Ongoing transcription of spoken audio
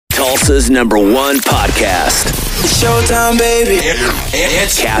Tulsa's #1 podcast. It's showtime, baby.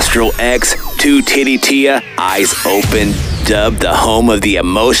 It's Castro X, Two Titty Tia, Eyes Open, dubbed the home of the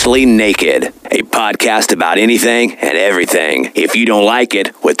emotionally naked. A podcast about anything and everything. If you don't like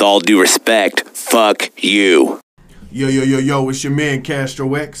it, with all due respect, fuck you. Yo, it's your man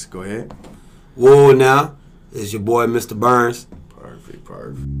Castro X. Go ahead. Whoa, now. It's your boy, Mr.Burnz. Perfect.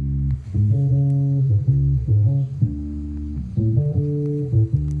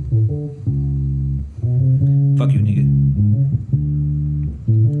 Fuck you, nigga.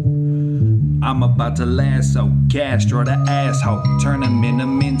 I'm about to lasso Castro the asshole. Turn him into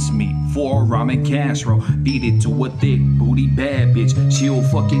mincemeat for a ramen casserole. Beat it to a thick booty bad bitch. She'll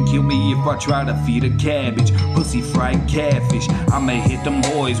fucking kill me if I try to feed her cabbage. Pussy fried catfish. I'ma hit them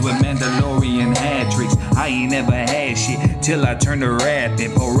boys with Mandalorian hat tricks. I ain't never had shit till I turn to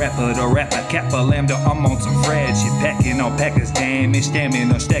rapping. Po rapper to rapper, Kappa Lambda, I'm on some fried shit. Packing on packers damage,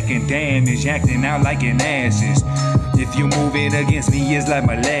 stamina, stacking damage. Acting out like an asses. If you moving against me, it's like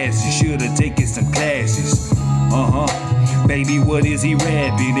molasses. Should've taken some classes. Baby, what is he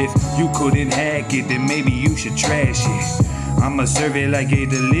rapping? If you couldn't hack it, then maybe you should trash it. I'ma serve it like a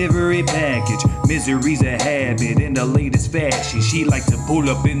delivery package. Misery's a habit in the latest fashion. She like to pull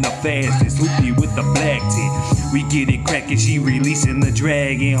up in the fastest. Hoopy with the black tip. We get it crackin', she releasing the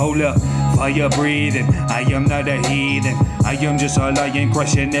dragon. Hold up, fire breathing. I am not a heathen. I am just a lion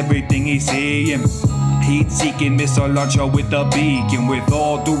crushing everything he's saying. Heat-seeking missile launcher with a beacon. With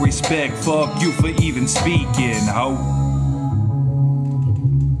all due respect, fuck you for even speaking, ho.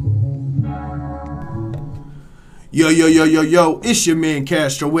 Yo, it's your man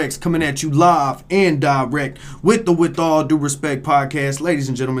Castro X coming at you live and direct with the With All Due Respect podcast. Ladies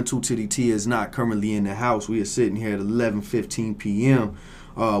and gentlemen, Two Titty Tia is not currently in the house. We are sitting here at 11:15 p.m.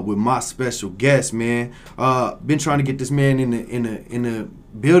 With my special guest, man. Been trying to get this man in the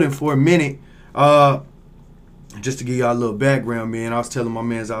building for a minute. Just to give y'all a little background, man, I was telling my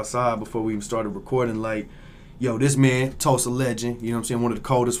mans outside before we even started recording, like, yo, this man, Tulsa Legend, you know what I'm saying, one of the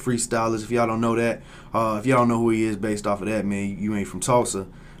coldest freestylers, if y'all don't know that. If y'all don't know who he is based off of that, man, you ain't from Tulsa.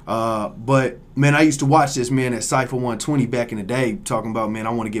 But, man, I used to watch this man at Cypher 120 back in the day, talking about, man, I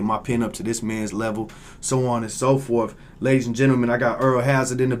want to get my pen up to this man's level, so on and so forth. Ladies and gentlemen, I got Earl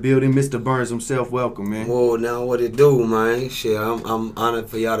Hazard in the building. Mr.Burnz himself, welcome, man. Whoa, now what it do, man? Shit, I'm honored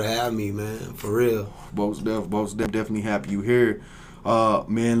for y'all to have me, man, for real. Most definitely happy you here.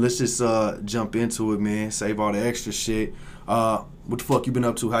 Man, let's just jump into it, man. Save all the extra shit. What the fuck you been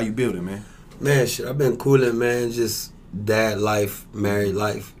up to? How you building, man? Man, shit, I've been cooling, man. Just dad life, married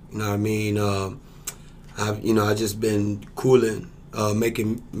life. You know what I mean? I just been cooling,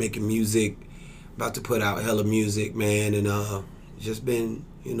 making music. About to put out hella music, man, and just been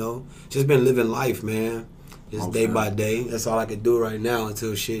living life, man. Just day by day. That's all I can do right now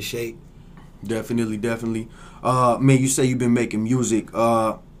until shit shake. Definitely. Man, you say you've been making music.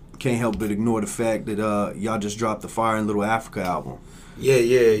 Can't help but ignore the fact that y'all just dropped the Fire in Little Africa album.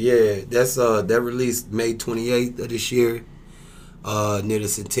 Yeah. That's that released May 28th of this year, near the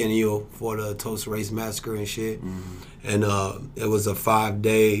centennial for the Tulsa Race Massacre and shit. Mm-hmm. And it was a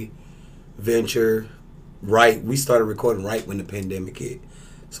 5-day venture. Right, we started recording right when the pandemic hit,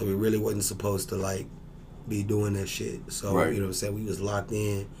 so we really wasn't supposed to like be doing that shit. So right. You know what I'm saying, we was locked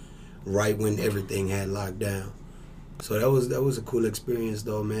in right when everything had locked down. So that was a cool experience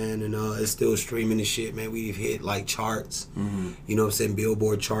though, man. And it's still streaming and shit, man. We've hit like charts, you know what I'm saying,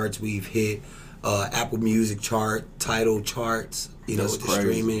 Billboard charts. We've hit Apple Music chart, Tidal charts, you know, with the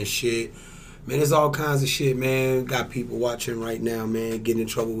streaming and shit. Man, there's all kinds of shit, man. Got people watching right now, man, getting in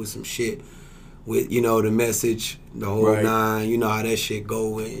trouble with some shit. With, you know, the message, the whole nine, you know how that shit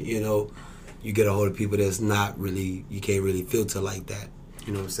go. And, you know, you get a hold of people that's not really, you can't really filter like that.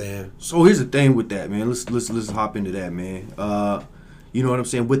 You know what I'm saying? So here's the thing with that, man. Let's hop into that, man. You know what I'm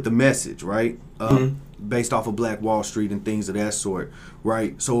saying? With the message, right? Based off of Black Wall Street and things of that sort,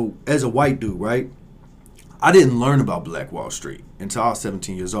 right? So as a white dude, right? I didn't learn about Black Wall Street until I was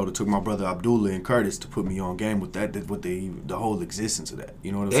 17 years old. It took my brother Abdullah and Curtis to put me on game with that, with the whole existence of that.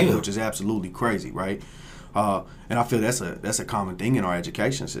 You know what I'm saying? Which is absolutely crazy, right? And I feel that's a common thing in our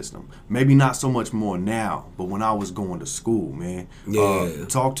education system. Maybe not so much more now, but when I was going to school, man.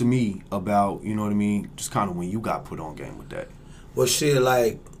 Talk to me about, you know what I mean, just kind of when you got put on game with that. Well, shit,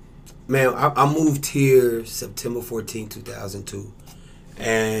 like, man, I moved here September 14, 2002.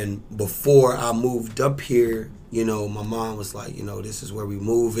 And before I moved up here, you know, my mom was like, you know, this is where we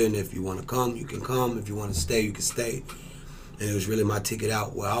moving. If you want to come, you can come. If you want to stay, you can stay. And it was really my ticket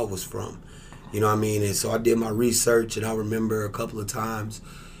out where I was from. You know what I mean? And so I did my research, and I remember a couple of times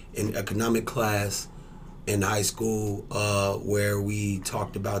in economic class, in high school where we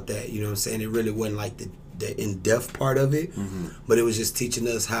talked about that. You know what I'm saying? It really wasn't like the in-depth part of it, but it was just teaching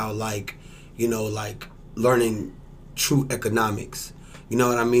us how, like, you know, like learning true economics. You know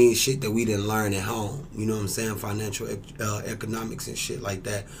what I mean? Shit that we didn't learn at home. You know what I'm saying? Financial economics and shit like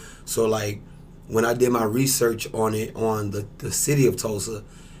that. So, like, when I did my research on it, on the city of Tulsa,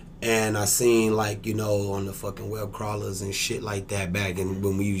 and I seen, like, you know, on the fucking web crawlers and shit like that back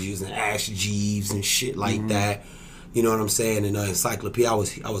when we was using Ask Jeeves and shit like that. You know what I'm saying? And encyclopedia, I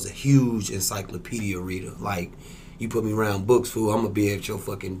was a huge encyclopedia reader. Like, you put me around books, fool, I'm gonna be at your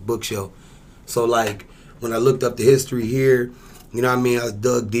fucking bookshelf. So, like, when I looked up the history here, you know what I mean, I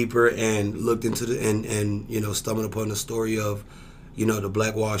dug deeper and looked into and you know, stumbled upon the story of, you know, the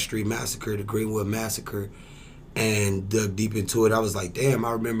Black Wall Street Massacre, the Greenwood Massacre, and dug deep into it. I was like, damn,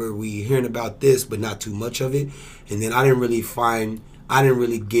 I remember we hearing about this, but not too much of it. And then I didn't really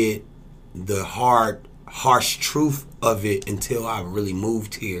get the harsh truth of it until I really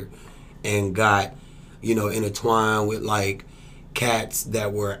moved here and got, you know, intertwined with, like, cats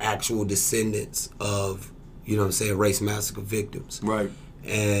that were actual descendants of, you know what I'm saying, race massacre victims. Right.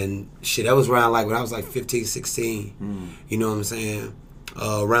 And shit, that was around, like, when I was like 15, 16. You know what I'm saying?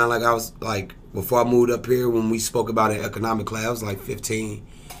 Around, like, I was like, before I moved up here, when we spoke about it in economic class, I was like 15,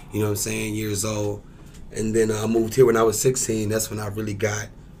 you know what I'm saying, years old. And then I moved here when I was 16. That's when I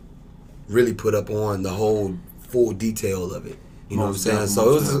really put up on the whole full detail of it. You know what I'm saying? So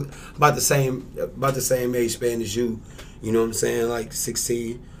it was about the same age span as you. You know what I'm saying? Like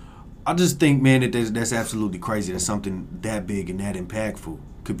 16. I just think, man, that that's absolutely crazy that something that big and that impactful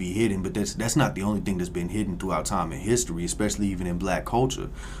could be hidden, but that's not the only thing that's been hidden throughout time in history, especially even in black culture.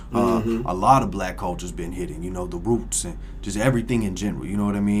 A lot of black culture's been hidden, you know, the roots and just everything in general, you know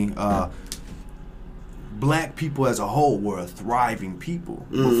what I mean? Black people as a whole were a thriving people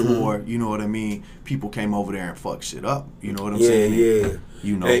before, you know what I mean, people came over there and fucked shit up, you know what I'm saying? Yeah.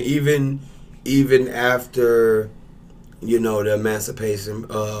 You know, and even after, you know, the Emancipation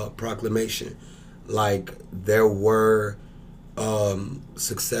Proclamation, like, there were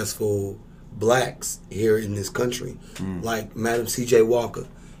successful blacks here in this country, like Madam C.J. Walker.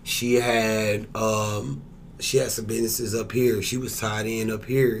 She had some businesses up here. She was tied in up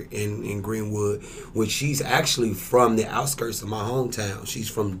here in Greenwood, which she's actually from the outskirts of my hometown. She's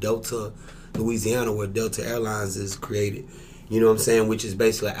from Delta, Louisiana, where Delta Airlines is created. You know what I'm saying? Which is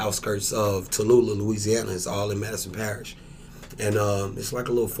basically outskirts of Tallulah, Louisiana. It's all in Madison Parish. And it's like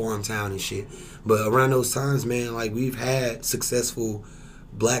a little farm town and shit. But around those times, man, like, we've had successful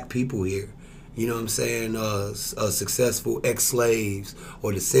black people here. You know what I'm saying? Successful ex-slaves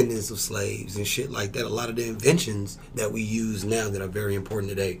or descendants of slaves and shit like that. A lot of the inventions that we use now that are very important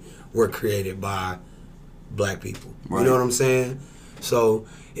today were created by black people. Right. You know what I'm saying? So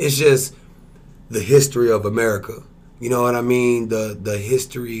it's just the history of America. You know what I mean? The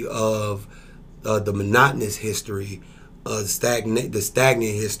history of the monotonous history, the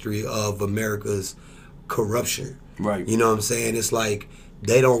stagnant history of America's corruption. Right. You know what I'm saying? It's like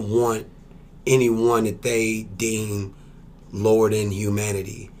they don't want anyone that they deem lower than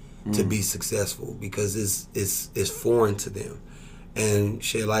humanity to be successful because it's foreign to them. And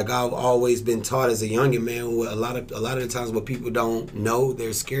shit, like, I've always been taught as a youngin' man, a lot of the times what people don't know,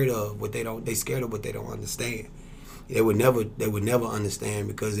 they're scared of they scared of what they don't understand. They would never understand,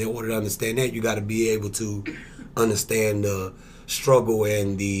 because in order to understand that, you got to be able to understand the struggle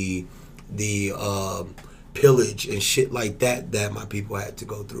and the pillage and shit like that my people had to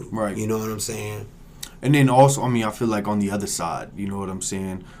go through. Right. You know what I'm saying? And then also, I mean, I feel like on the other side, you know what I'm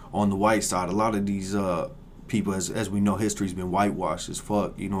saying? On the white side, a lot of these people, as we know, history's been whitewashed as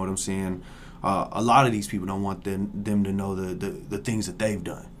fuck. You know what I'm saying? A lot of these people don't want them to know the things that they've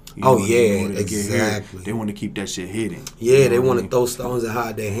done. You know, exactly. They want to keep that shit hidden. Yeah, they want to throw stones and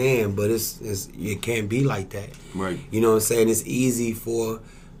hide their hand, but it can't be like that. Right. You know what I'm saying? It's easy for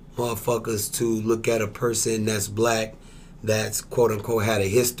motherfuckers to look at a person that's black, that's quote unquote had a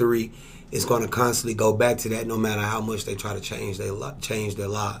history. It's going to constantly go back to that, no matter how much they try to change their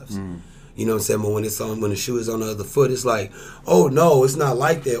lives. You know what I'm saying? But when the shoe is on the other foot, it's like, oh no, it's not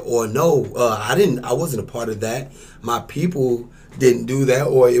like that, or no, I wasn't a part of that. My people didn't do that,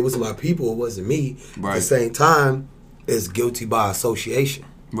 or it was my people, it wasn't me. Right. At the same time, it's guilty by association.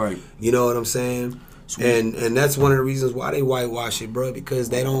 Right. You know what I'm saying? Sweet. And that's one of the reasons why they whitewash it, bro, because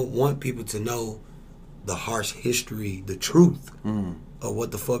they don't want people to know the harsh history, the truth of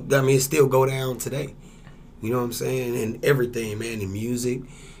what the fuck. I mean, it still go down today. You know what I'm saying? And everything, man, in music,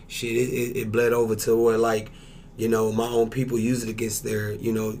 shit, it bled over to where, like, you know, my own people use it against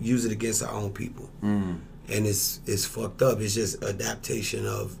our own people. And it's fucked up. It's just adaptation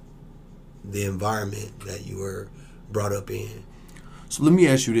of the environment that you were brought up in. So let me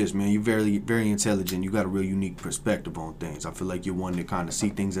ask you this, man. You're very, very intelligent. You got a real unique perspective on things. I feel like you're one to kind of see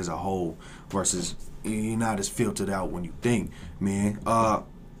things as a whole versus you're not as filtered out when you think, man.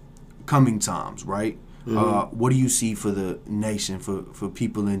 Coming times, right? What do you see for the nation, for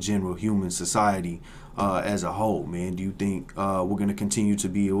people in general, human society as a whole, man? Do you think we're going to continue to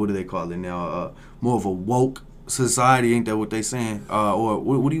be, what do they call it now, more of a woke society? Ain't that what they saying? Or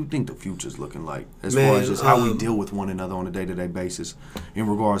what do you think the future's looking like as far as just how we deal with one another on a day-to-day basis in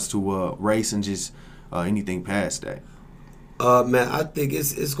regards to race and just anything past that? Man, I think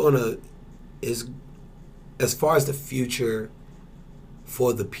it's as far as the future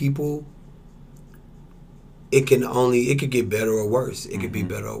for the people, it could get better or worse. It could be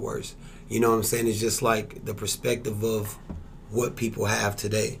better or worse. You know what I'm saying? It's just like the perspective of what people have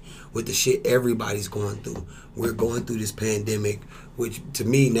today with the shit everybody's going through. We're going through this pandemic, which to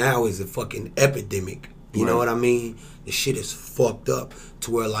me now is a fucking epidemic. You know what I mean? The shit is fucked up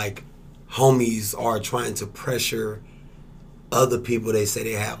to where like homies are trying to pressure other people they say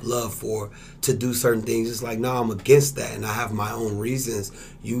they have love for to do certain things. It's like, no, I'm against that, and I have my own reasons.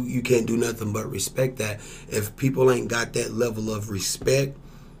 You can't do nothing but respect that. If people ain't got that level of respect,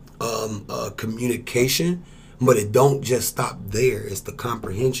 communication, but it don't just stop there. It's the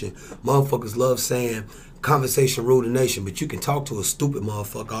comprehension. Motherfuckers love saying conversation rule the nation, but you can talk to a stupid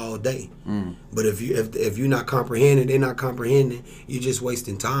motherfucker all day. But if you're not comprehending, they're not comprehending. You're just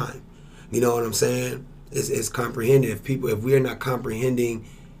wasting time. You know what I'm saying? It's comprehending. If we are not comprehending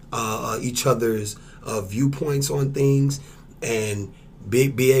each other's viewpoints on things and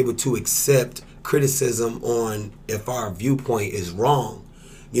be able to accept criticism on if our viewpoint is wrong,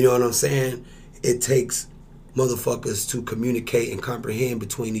 you know what I'm saying? It takes motherfuckers to communicate and comprehend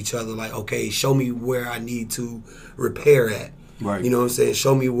between each other. Like, okay, show me where I need to repair at. Right. You know what I'm saying?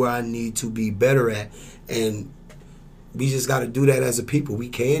 Show me where I need to be better at. And we just got to do that as a people. We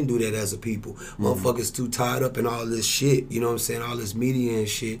can do that as a people. Motherfuckers too tied up in all this shit. You know what I'm saying? All this media and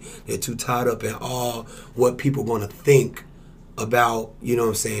shit. They're too tied up in all what people going to think about, you know what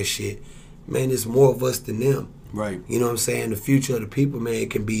I'm saying, shit. Man, there's more of us than them. Right. You know what I'm saying? The future of the people, man, it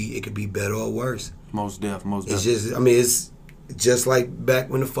can be better or worse. Most def. It's just, I mean, it's just like back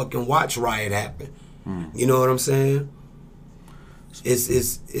when the fucking watch riot happened. You know what I'm saying?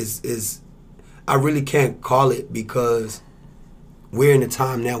 It's I really can't call it because we're in a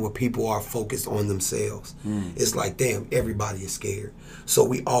time now where people are focused on themselves. It's like, damn, everybody is scared. So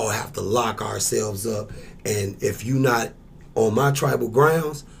we all have to lock ourselves up. And if you're not on my tribal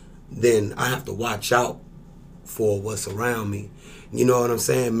grounds, then I have to watch out for what's around me. You know what I'm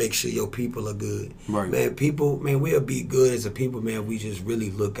saying? Make sure your people are good. Right. Man, we'll be good as a people, man. We just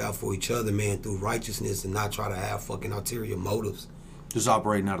really look out for each other, man, through righteousness and not try to have fucking ulterior motives. Just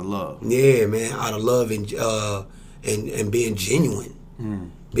operating out of love. Yeah, man, out of love and being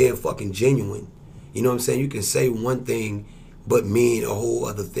genuine. Being fucking genuine. You know what I'm saying? You can say one thing but mean a whole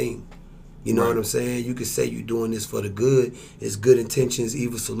other thing. You know what I'm saying? You can say you're doing this for the good. It's good intentions,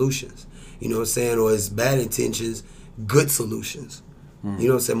 evil solutions. You know what I'm saying? Or it's bad intentions, good solutions. You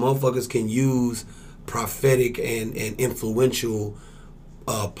know what I'm saying? Motherfuckers can use prophetic and influential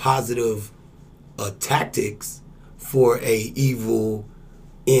positive tactics for a evil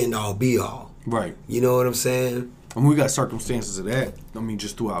end all be all. Right. You know what I'm saying? I mean, we got circumstances of that. I mean,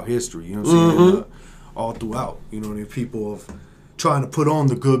 just throughout history. You know what I'm saying? All throughout. You know, the people of trying to put on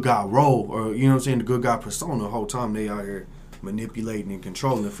the good guy role, or you know what I'm saying, the good guy persona the whole time they out here manipulating and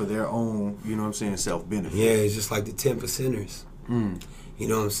controlling it for their own, you know what I'm saying, self-benefit. Yeah, it's just like the 10%ers. You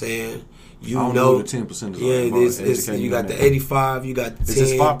know what I'm saying? You I don't know the 10%ers. Yeah, you got the 85, you got the 10. Is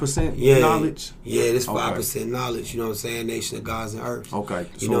this 5% knowledge? Yeah, this 5% knowledge, you know what I'm saying? Nation of gods and earths. Okay.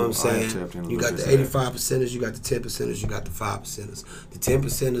 You know what I'm saying? You got the 85%ers, you got the 10%ers, you got the 5%ers. The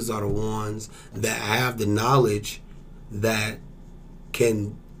 10%ers are the ones that have the knowledge that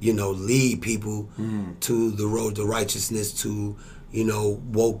can, you know, lead people to the road to righteousness, to, you know,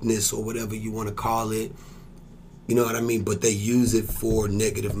 wokeness or whatever you want to call it. You know what I mean? But they use it for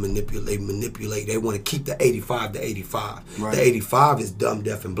negative manipulate. They want to keep the 85 to 85. Right. The 85 is dumb,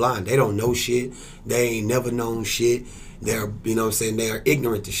 deaf, and blind. They don't know shit. They ain't never known shit. They're, you know what I'm saying, they're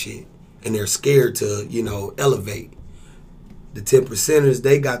ignorant to shit. And they're scared to, you know, elevate. The 10%ers,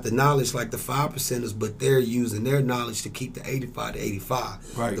 they got the knowledge like the 5%ers, but they're using their knowledge to keep the 85 to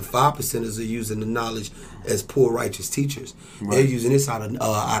 85. Right. The 5%ers are using the knowledge as poor righteous teachers. Right. They're using this out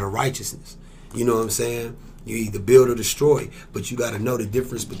of righteousness. You know what I'm saying? You either build or destroy, but you got to know the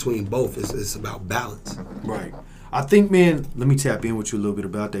difference between both. It's about balance. Right. I think, man, let me tap in with you a little bit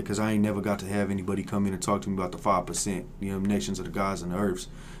about that because I ain't never got to have anybody come in and talk to me about the 5%, you know, nations of the gods and the earths.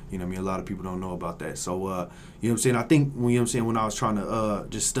 You know what I mean? A lot of people don't know about that. So, you know what I'm saying? I think, when I was trying to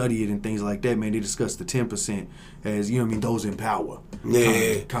just study it and things like that, man, they discussed the 10% as, you know what I mean, those in power.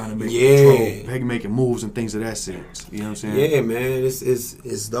 Yeah. Kind of making control, making moves and things of that sense. You know what I'm saying? Yeah, man,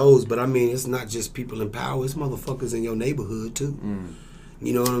 it's those. But, I mean, it's not just people in power. It's motherfuckers in your neighborhood, too.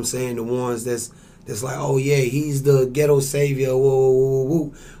 You know what I'm saying? The ones that's like, oh, yeah, he's the ghetto savior, whoa, whoa, whoa,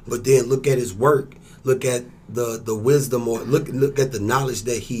 whoa. But then look at his work. Look at the wisdom, or look at the knowledge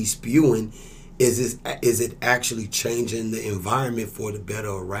that he's spewing. Is it actually changing the environment for the better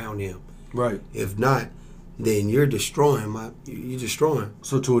around him? Right. If not, then you're destroying. You're destroying.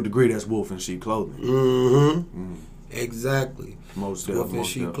 So to a degree, that's wolf in sheep clothing. Mm-hmm. Exactly. Most wolf in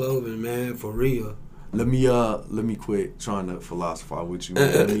sheep clothing, man, for real. Let me quit trying to philosophize with you.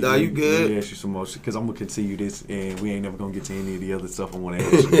 Nah, you good? Let me ask you some more shit, because I'm gonna continue this, and we ain't never gonna get to any of the other stuff I want to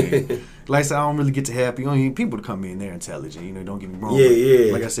ask you. Man. Like I said, I don't really get to have people to come in there intelligent. You know, don't get me wrong.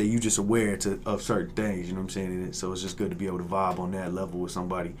 Yeah. Like I said, you just aware of certain things. You know what I'm saying? So it's just good to be able to vibe on that level with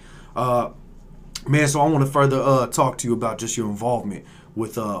somebody. Man, so I want to further talk to you about just your involvement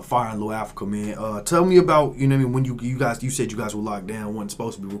with Fire and Low Africa, man. Tell me about, you know what I mean, when you said you guys were locked down, wasn't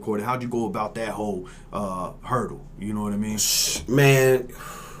supposed to be recorded. How'd you go about that whole hurdle? You know what I mean? Man.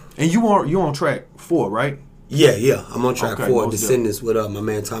 And you on track 4, right? Yeah. I'm on track 4. Descendants definitely. with my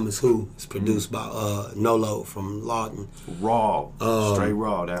man Thomas Who. It's produced by Nolo from Lawton. Raw. Straight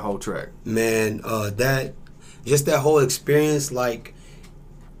raw, that whole track. Man, that whole experience, like,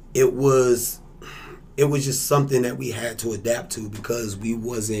 it was just something that we had to adapt to because we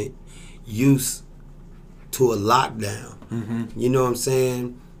wasn't used to a lockdown. You know what I'm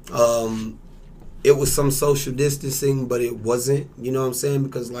saying? It was some social distancing, but it wasn't. You know what I'm saying?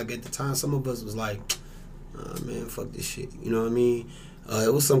 Because, like, at the time, some of us was like, oh, man, fuck this shit. You know what I mean?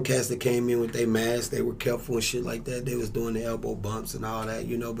 It was some cats that came in with their masks. They were careful and shit like that. They was doing the elbow bumps and all that,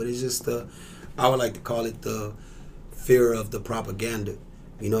 you know. But it's just I would like to call it the fear of the propaganda.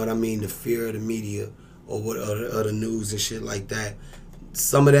 You know what I mean? The fear of the media or the news and shit like that.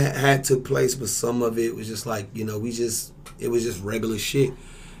 Some of that had took place, but some of it was just like, you know, it was just regular shit.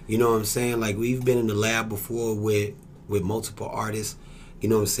 You know what I'm saying? Like, we've been in the lab before with multiple artists, you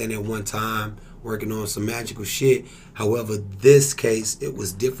know what I'm saying, at one time, working on some magical shit. However, this case, it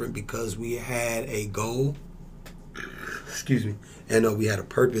was different because we had a goal, and we had a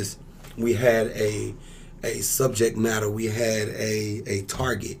purpose. We had a subject matter. We had a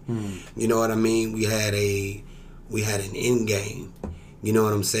target. You know what I mean? We had an end game. You know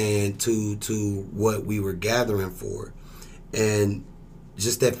what I'm saying? To what we were gathering for. And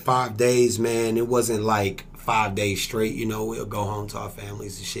just that 5 days, man, it wasn't like 5 days straight, you know, we'll go home to our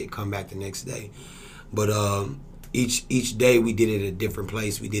families and shit, come back the next day. But each day we did it at a different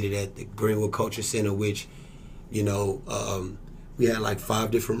place. We did it at the Greenwood Culture Center, which, you know, we had like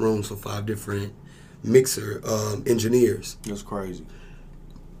 5 different rooms for 5 different mixer engineers. That's crazy.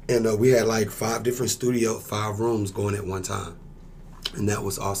 And we had like 5 different 5 rooms going at one time. And that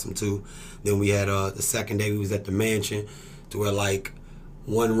was awesome too. Then we had the second day we was at the mansion, to where like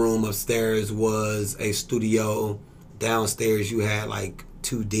one room upstairs was a studio. Downstairs you had like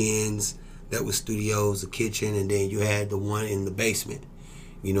 2 dens that was studios, a kitchen, and then you had the one in the basement.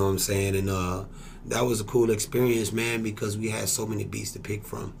 You know what I'm saying? And that was a cool experience, man, because we had so many beats to pick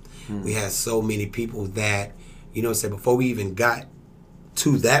from. We had so many people that, you know what I'm saying, before we even got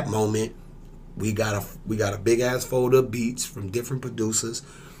to that moment, we got a big ass folder of beats from different producers.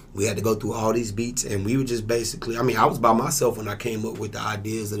 We had to go through all these beats, and we were just basically, I mean, I was by myself when I came up with the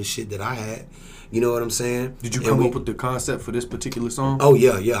ideas of the shit that I had. You know what I'm saying? Did you come up with the concept for this particular song? Oh,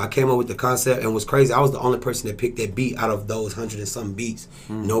 yeah. I came up with the concept, and it was crazy. I was the only person that picked that beat out of those 100 and some beats.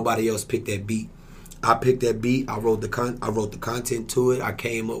 Nobody else picked that beat. I picked that beat. I wrote the content to it. I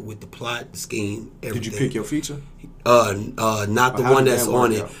came up with the plot, the scheme, everything. Did you pick your feature? Not the one that's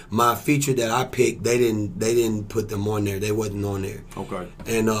on it. My feature that I picked, they didn't put them on there. They wasn't on there. Okay.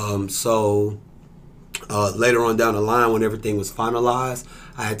 And so later on down the line, when everything was finalized,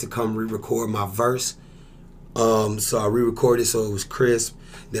 I had to come re-record my verse. So I re-recorded so it was crisp.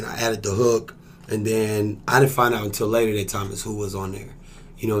 Then I added the hook, and then I didn't find out until later that Thomas Who was on there.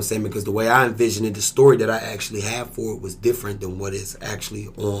 You know what I'm saying? Because the way I envisioned it, the story that I actually have for it was different than what is actually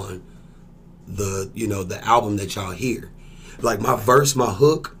on the album that y'all hear. Like my verse, my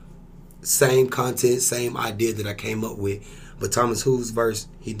hook, same content, same idea that I came up with. But Thomas Who's verse,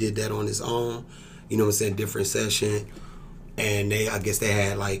 he did that on his own. You know what I'm saying? Different session. And I guess they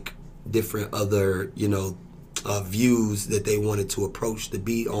had like different other, views that they wanted to approach the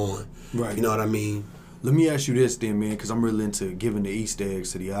beat on. Right. You know what I mean? Let me ask you this then, man, because I'm really into giving the Easter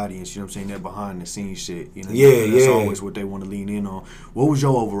eggs to the audience. You know what I'm saying? That behind the scenes shit. You know, that's always what they want to lean in on. What was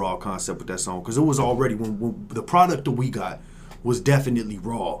your overall concept with that song? Because it was already when the product that we got was definitely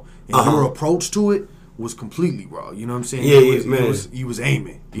raw, and your approach to it was completely raw. You know what I'm saying? You was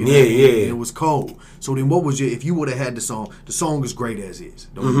aiming. You know and it was cold. So then, what was your? If you would have had the song is great as is.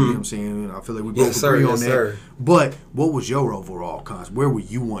 You know what I'm saying? I feel like we both agree on that. Sir. But what was your overall concept? Where were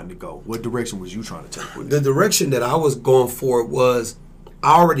you wanting to go? What direction was you trying to take with it? The direction that I was going for was,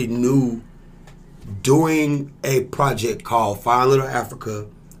 I already knew doing a project called Fine Little Africa,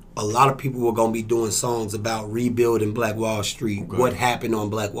 a lot of people were going to be doing songs about rebuilding Black Wall Street, what happened on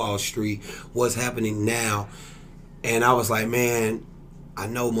Black Wall Street, what's happening now. And I was like, man, I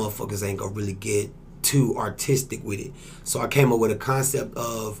know motherfuckers ain't going to really get too artistic with it. So I came up with a concept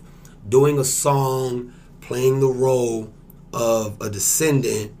of doing a song, playing the role of a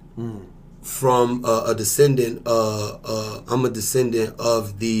descendant from I'm a descendant of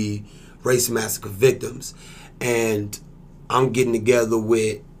the race massacre victims. And I'm getting together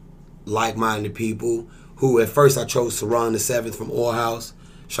with like-minded people who at first I chose Saran the Seventh from Oil House,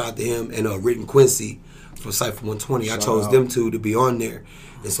 shout out to him, and Written Quincy from Cypher 120. I chose them two to be on there.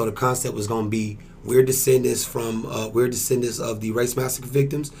 And so the concept was going to be, we're descendants of the race massacre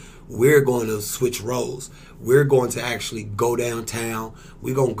victims. We're going to switch roles. We're going to actually go downtown.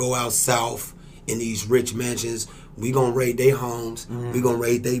 We're going to go out south in these rich mansions. We're going to raid their homes. We're going to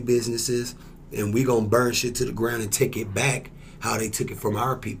raid their businesses. And we're going to burn shit to the ground and take it back how they took it from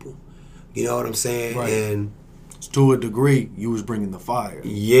our people. You know what I'm saying? Right. And to a degree, you was bringing the fire.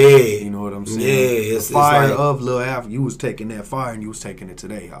 Yeah. You know what I'm saying? Yeah. The fire like, of Lil Africa, you was taking that fire and you was taking it to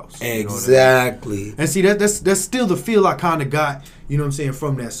their house. Exactly. You know what I mean? And see, that's still the feel I kind of got, you know what I'm saying,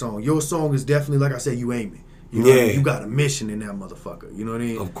 from that song. Your song is definitely, like I said, you aiming. You know what I mean? You got a mission in that motherfucker. You know what I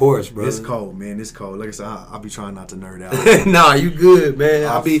mean? Of course, bro. It's cold, man. It's cold. Like I said, I'll be trying not to nerd out. Nah, you good, man.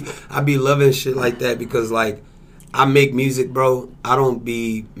 I be loving shit like that because, like, I make music, bro. I don't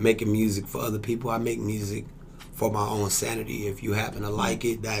be making music for other people. I make music for my own sanity. If you happen to like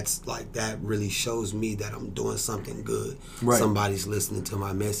it, that's like, that really shows me that I'm doing something good. Right. Somebody's listening to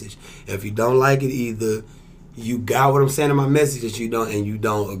my message. If you don't like it, either you got what I'm saying in my message that you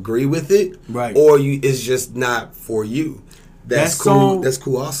don't agree with it, right? Or it's just not for you. That's cool. Song, that's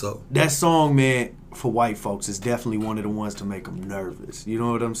cool. Also, that song, man, for white folks is definitely one of the ones to make them nervous. You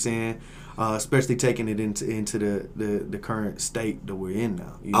know what I'm saying? Especially taking it into the current state that we're in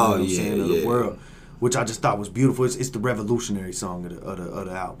now. You know what I'm saying? Of the world, which I just thought was beautiful. It's the revolutionary song of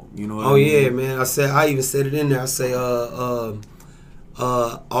the album. You know what I mean? Man. I even said it in there. I say, all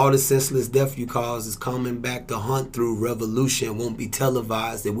the senseless death you cause is coming back to hunt through. Revolution won't be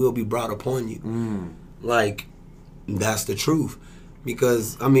televised. It will be brought upon you. Like, that's the truth.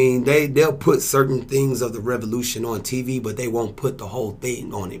 Because, I mean, they'll put certain things of the revolution on TV, but they won't put the whole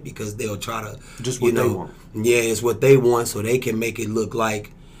thing on it because they'll try to, just what they want. Yeah, it's what they want, so they can make it look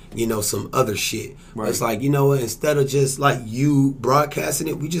like, you know, some other shit. Right. It's like, you know what, instead of just like you broadcasting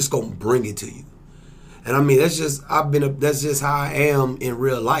it, we just gonna bring it to you. And I mean, that's just how I am in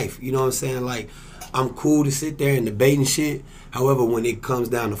real life. You know what I'm saying? Like, I'm cool to sit there and debate and shit. However, when it comes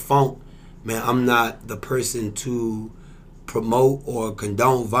down to funk, man, I'm not the person to promote or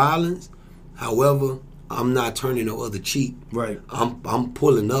condone violence. However, I'm not turning no other cheek. Right. I'm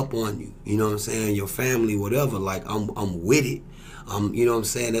pulling up on you. You know what I'm saying? Your family, whatever. Like, I'm with it. You know what I'm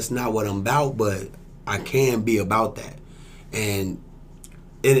saying? That's not what I'm about, but I can be about that. And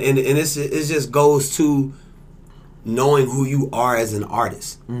it just goes to knowing who you are as an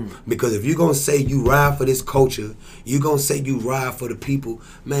artist. Because if you're going to say you ride for this culture, you're going to say you ride for the people,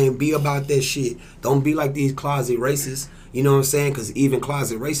 man, be about that shit. Don't be like these closet racists. You know what I'm saying? Because even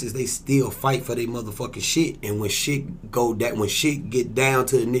closet racists, they still fight for their motherfucking shit. And when shit get down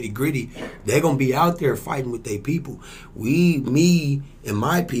to the nitty gritty, they're going to be out there fighting with their people. Me and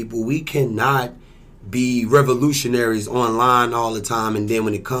my people, we cannot be revolutionaries online all the time, and then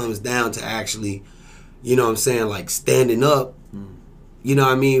when it comes down to actually, you know what I'm saying, like standing up, you know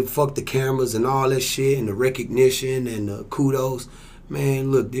what I mean, fuck the cameras and all that shit and the recognition and the kudos.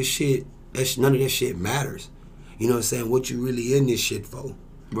 Man, look, none of that shit matters. You know what I'm saying? What you really in this shit for?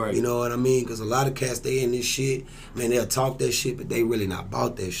 Right. You know what I mean? Because a lot of cats, they in this shit, man, they'll talk that shit, but they really not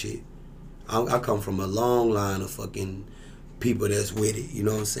about that shit. I come from a long line of fucking people that's with it. You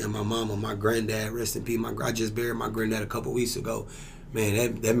know what I'm saying? My mama, my granddad, rest in peace. I just buried my granddad a couple weeks ago.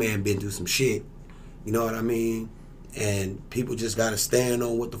 Man, that man been through some shit. You know what I mean? And people just gotta stand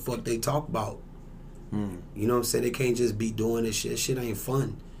on what the fuck they talk about. You know what I'm saying? They can't just be doing this shit. Shit ain't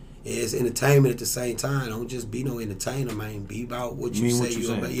fun. It's entertainment at the same time. Don't just be no entertainer, man. Be about what you Mean say what you you're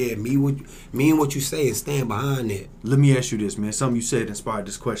saying. about. Yeah, mean what you say and stand behind it. Let me ask you this, man. Something you said inspired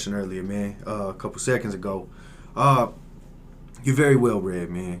this question earlier, man. A couple seconds ago. You're very well read,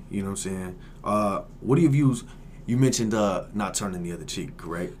 man. You know what I'm saying? What are your views? You mentioned not turning the other cheek,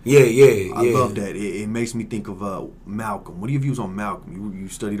 correct? Yeah. I love that. It makes me think of Malcolm. What are your views on Malcolm? You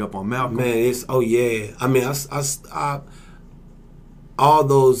studied up on Malcolm? Man, it's I mean, I all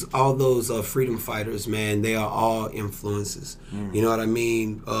those freedom fighters, man, they are all influences. You know what I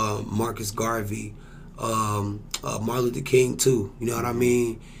mean? Marcus Garvey, Martin Luther King too. You know what I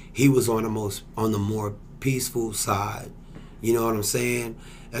mean? He was on the more peaceful side. You know what I'm saying?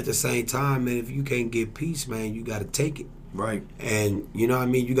 At the same time, man, if you can't get peace, man, you got to take it. Right. And you know what I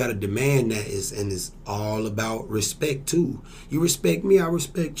mean? You got to demand that. And it's all about respect too. You respect me, I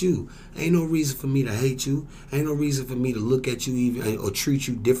respect you. Ain't no reason for me to hate you. Ain't no reason for me to look at you even or treat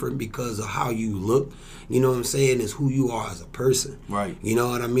you different because of how you look. You know what I'm saying? It's who you are as a person. Right. You know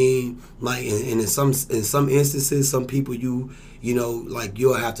what I mean? Like, and in some instances, some people you know, like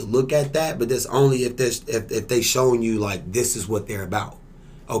you'll have to look at that, but that's only if they showing you like this is what they're about.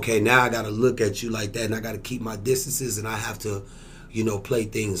 Okay, now I got to look at you like that, and I got to keep my distances, and I have to, you know, play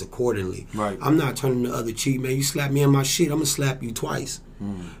things accordingly. Right. I'm not turning the other cheek, man. You slap me in my shit, I'm going to slap you twice.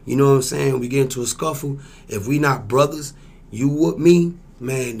 You know what I'm saying? We get into a scuffle. If we not brothers, you whoop me,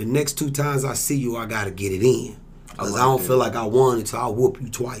 man, the next 2 times I see you, I got to get it in. Because I don't feel like I won until I whoop you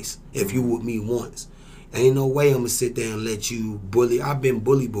twice if you whoop me once. Ain't no way I'm going to sit there and let you bully. I've been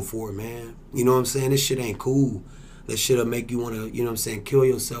bullied before, man. You know what I'm saying? This shit ain't cool. That shit'll make you want to, you know what I'm saying, kill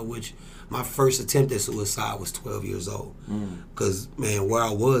yourself, which my first attempt at suicide was 12 years old. Because, man, where I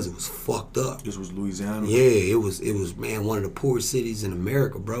was, it was fucked up. This was Louisiana? Yeah, it was, man, one of the poorest cities in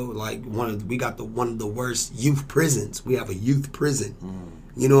America, bro. Like, we got one of the worst youth prisons. We have a youth prison.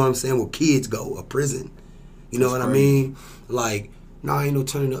 You know what I'm saying? Where kids go, a prison. You know what I mean? Like, nah, ain't no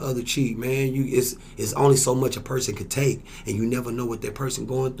turning the other cheek, man. It's only so much a person could take, and you never know what that person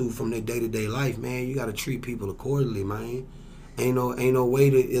going through from their day-to-day life, man. You got to treat people accordingly, man. Ain't no way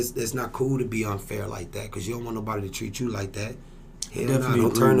to. It's not cool to be unfair like that, because you don't want nobody to treat you like that. Hell nah,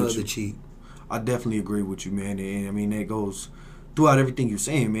 don't turn the other cheek. I definitely agree with you, man. And I mean, that goes throughout everything you're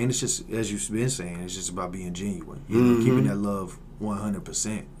saying, man. It's just, as you've been saying, it's just about being genuine. You know, keeping that love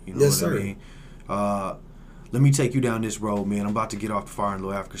 100%. You know Yes, what sir. I mean? Let me take you down this road, man. I'm about to get off the Fire and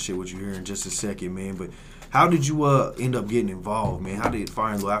Low Africa shit with you here in just a second, man. But how did you end up getting involved, man? How did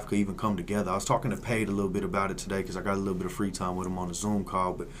Fire and Low Africa even come together? I was talking to Paid a little bit about it today because I got a little bit of free time with him on the Zoom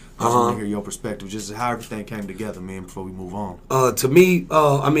call. But I just want to hear your perspective, just how everything came together, man, before we move on. To me,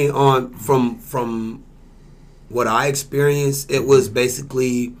 I mean, from what I experienced, it was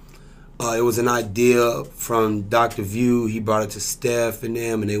basically it was an idea from Dr. View. He brought it to Steph and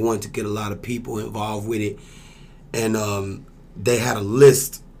them, and they wanted to get a lot of people involved with it. And they had a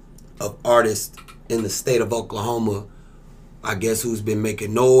list of artists in the state of Oklahoma, I guess, who's been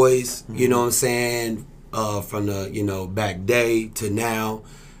making noise, you know what I'm saying, from the, you know, back day to now.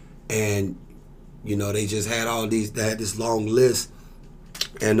 And, you know, they just had they had this long list.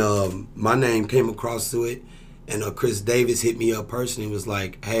 And my name came across to it. And Chris Davis hit me up personally and was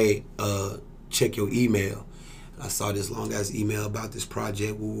like, hey, check your email. I saw this long-ass email about this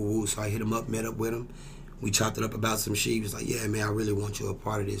project, so I hit him up, met up with him. We chopped it up about some shit. He was like, yeah, man, I really want you a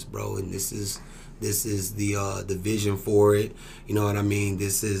part of this, bro. And this is the vision for it. You know what I mean?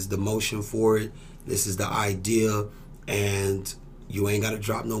 This is the motion for it. This is the idea. And you ain't got to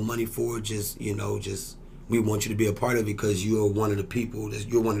drop no money for it. Just we want you to be a part of it because you're one of the people,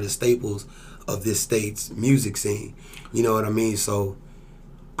 you're one of the staples of this state's music scene. You know what I mean? So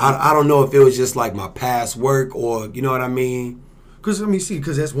I don't know if it was just like my past work or, you know what I mean? Because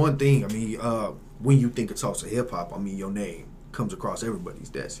that's one thing. I mean, when you think of Tulsa hip hop, I mean, your name comes across everybody's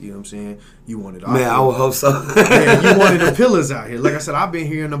desk. You know what I'm saying? You wanted, man, I would hope so. Man, you one of the pillars out here. Like I said, I've been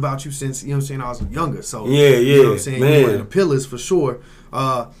hearing about you since, you know what I'm saying, I was younger. So yeah, you know what I'm saying, man. you're one of the pillars for sure.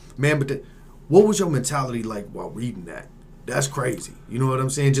 Man, but what was your mentality like while reading that? That's crazy. You know what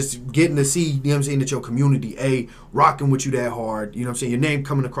I'm saying? Just getting to see, you know what I'm saying, that your community, rocking with you that hard. You know what I'm saying? Your name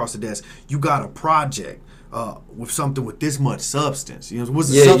coming across the desk. You got a project with something with this much substance. You know, was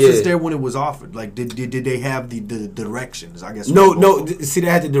the substance there when it was offered? Like, did they have the directions? I guess. No. See, they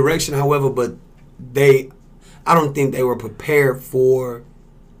had the direction, however, but I don't think they were prepared for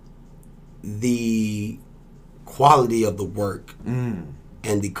the quality of the work and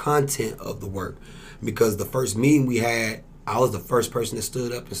the content of the work. Because the first meeting we had, I was the first person that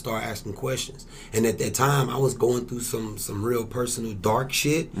stood up and started asking questions. And at that time, I was going through some real personal dark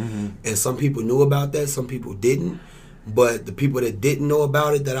shit. And some people knew about that, some people didn't. But the people that didn't know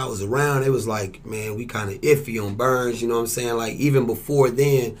about it that I was around, it was like, man, we kind of iffy on Burnz, you know what I'm saying? Like, even before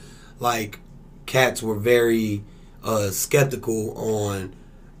then, like, cats were very skeptical on,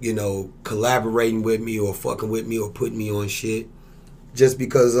 you know, collaborating with me or fucking with me or putting me on shit. Just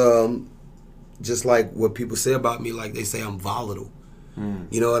because, just like what people say about me, like they say I'm volatile.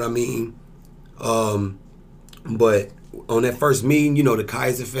 You know what I mean? But on that first meeting, you know, the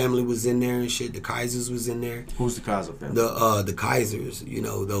Kaiser family was in there and shit. The Kaisers was in there. Who's the Kaiser family? The Kaisers, you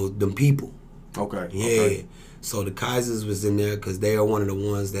know, them people. Okay. Yeah. Okay. So the Kaisers was in there because they are one of the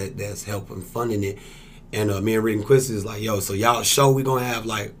ones that's helping funding it. And me and Rick and Quincy is like, yo, so y'all show we gonna have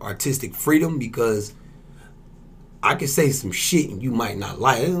like artistic freedom because I can say some shit and you might not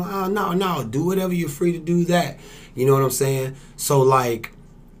like it. No, do whatever, you're free to do that. You know what I'm saying? So like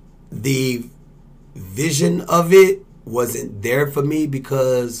the vision of it wasn't there for me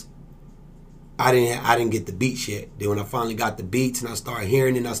because I didn't get the beats yet. Then when I finally got the beats and I started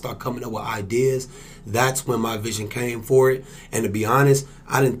hearing it and I started coming up with ideas, that's when my vision came for it. And to be honest,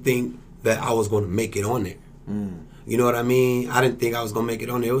 I didn't think that I was going to make it on there. You know what I mean? I didn't think I was going to make it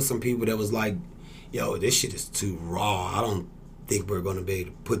on there. There was some people that was like, yo, this shit is too raw. I don't think we're going to be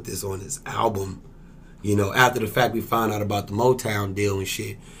able to put this on this album. You know, after the fact we found out about the Motown deal and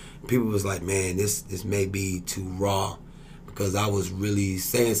shit, people was like, man, this may be too raw because I was really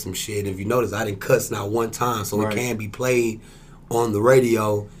saying some shit. If you notice, I didn't cuss not one time, so It can be played on the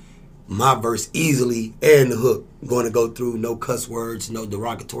radio, my verse easily, and the hook going to go through, no cuss words, no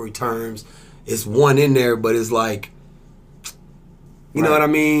derogatory terms. It's one in there, but it's like, you know what I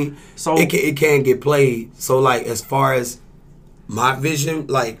mean? So it can get played. So like as far as my vision,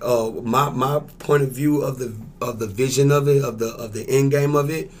 like my point of view of the vision of it, of the end game of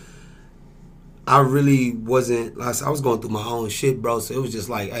it, I really wasn't. Like I was going through my own shit, bro. So it was just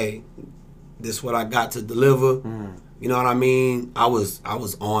like, hey, this is what I got to deliver. You know what I mean? I was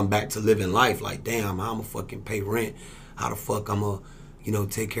on back to living life. Like, damn, how I'ma fucking pay rent? How the fuck I'ma, you know,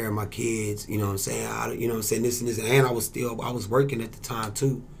 take care of my kids? You know what I'm saying? You know what I'm saying? This and this, and I was working at the time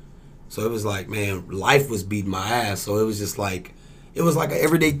too. So it was like, man, life was beating my ass. So it was just like, it was like an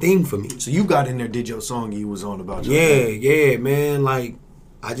everyday thing for me. So you got in there, did your song you was on about your Yeah, man. Like,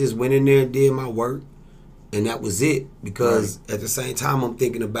 I just went in there and did my work, and that was it. Because at the same time, I'm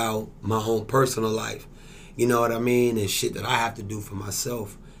thinking about my own personal life. You know what I mean? And shit that I have to do for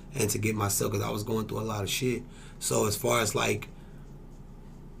myself and to get myself, because I was going through a lot of shit. So as far as like,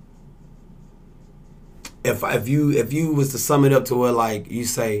 if you was to sum it up to where like you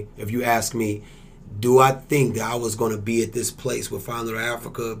say, if you ask me, do I think that I was going to be at this place with Founder of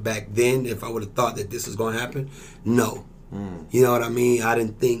Africa back then if I would have thought that this was going to happen? No. You know what I mean? I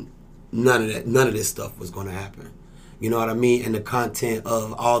didn't think none of this stuff was going to happen. You know what I mean? And the content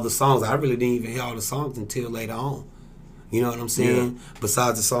of all the songs, I really didn't even hear all the songs until later on. You know what I'm saying? Yeah.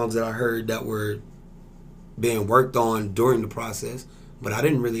 Besides the songs that I heard that were being worked on during the process, but I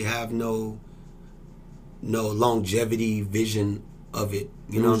didn't really have no longevity vision of it.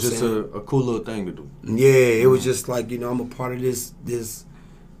 You know what I'm saying? It was just a cool little thing to do. Yeah, it was just like, you know, I'm a part of this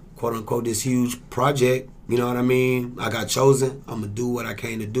quote unquote this huge project. You know what I mean? I got chosen. I'm gonna do what I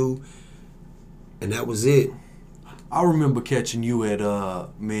came to do, and that was it. I remember catching you at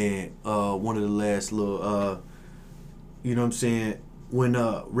one of the last little you know what I'm saying, when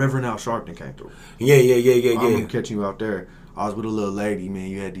Reverend Al Sharpton came through. Yeah. I remember catching you out there. I was with a little lady, man.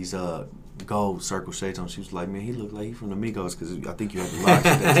 You had these gold circle shades on. She was like, man, he looked like he from the Migos, because I think you had the locks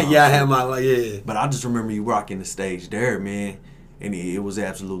at that time. Yeah, I had my yeah. But I just remember you rocking the stage there, man, and it was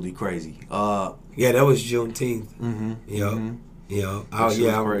absolutely crazy. Yeah, that was Juneteenth.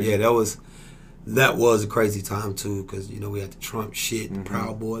 That was a crazy time too, because you know we had the Trump shit, the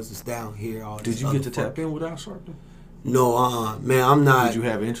Proud Boys was down here. All Did you get to tap in with Al Sharpton? No, man, I'm not. Did you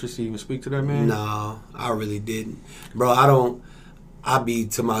have interest to even speak to that man? No, I really didn't, bro. I be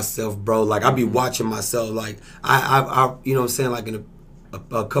to myself, bro. Like, I be watching myself. Like, I you know what I'm saying? Like, in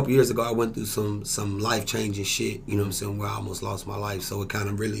a couple years ago, I went through some life-changing shit, you know what I'm saying, where I almost lost my life. So it kind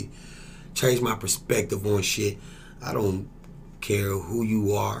of really changed my perspective on shit. I don't care who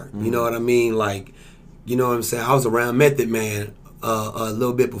you are. You know what I mean? Like, you know what I'm saying? I was around Method Man a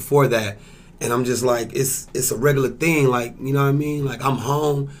little bit before that. And I'm just like, it's a regular thing. Like, you know what I mean? Like, I'm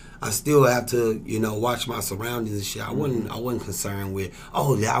home. I still have to, you know, watch my surroundings and shit. I wasn't concerned with,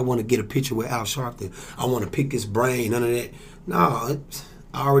 oh, yeah, I want to get a picture with Al Sharpton. I want to pick his brain. None of that. No,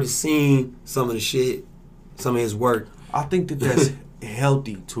 I already seen some of the shit, some of his work. I think that's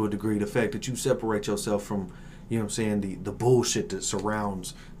healthy to a degree. The fact that you separate yourself from, you know what I'm saying, the bullshit that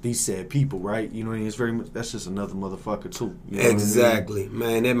surrounds these said people, right? You know what I mean? It's very much, that's just another motherfucker too. You know Exactly. what I mean?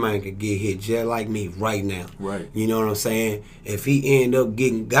 Man, that man could get hit just like me right now. Right. You know what I'm saying? If he end up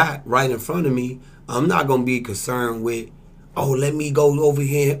getting got right in front of me, I'm not gonna be concerned with, oh, let me go over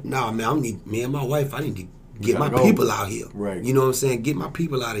here. Nah, man, me and my wife, I need to get my people out here. Right. You know what I'm saying? Get my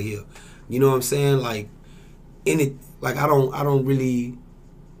people out of here. You know what I'm saying? Like, I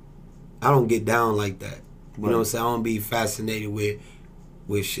don't get down like that. You know what I'm saying? I don't be fascinated with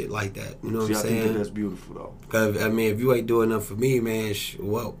shit like that. You know what I'm saying? I think that's beautiful though. Cause I mean, if you ain't doing enough for me, man,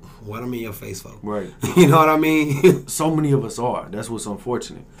 what I'm in your face for? Right. You know what I mean? So many of us are. That's what's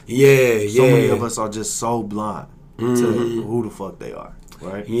unfortunate. Yeah. So many of us are just so blind to who the fuck they are.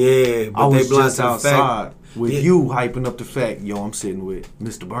 Right. Yeah. But I was they blind just to the outside fact. with you hyping up the fact, yo, I'm sitting with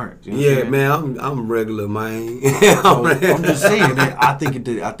Mr.Burnz. You know what I'm saying? Man, I'm regular, man. I'm just saying that I think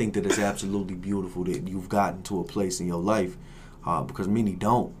that it's absolutely beautiful that you've gotten to a place in your life, because many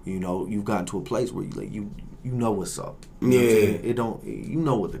don't. You know, you've gotten to a place where you know what's up. You know what I'm saying? It don't. You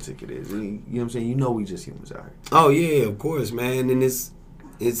know what the ticket is. You know what I'm saying? You know we just humans out here. Oh yeah, of course, man. And it's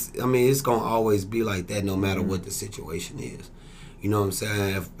gonna always be like that, no matter what the situation is. You know what I'm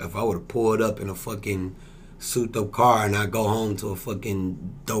saying? If I would have pulled up in a fucking souped up car and I go home to a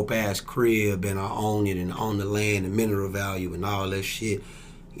fucking dope ass crib and I own it and own the land and mineral value and all that shit,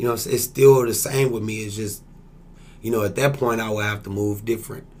 you know, it's still the same with me. It's just, you know, at that point I would have to move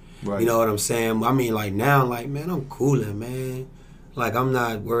different. Right. You know what I'm saying? I mean, like now, like, man, I'm coolin', man. Like, I'm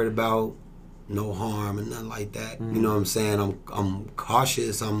not worried about no harm and nothing like that. You know what I'm saying? I'm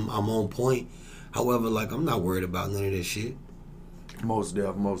cautious. I'm on point. However, like, I'm not worried about none of this shit. Most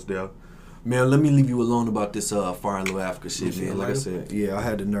deaf. Man, let me leave you alone about this foreign little Africa shit, man. Like I said, yeah, I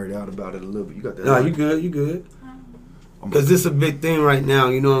had to nerd out about it a little bit. You got that? No, you good. Because it's a big thing right now,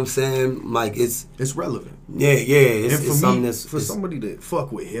 you know what I'm saying? Like, it's relevant. Yeah, it's for something me, that's... For somebody to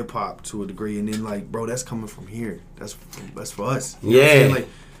fuck with hip-hop to a degree, and then, like, bro, that's coming from here. That's for us. You know what I'm saying? Like,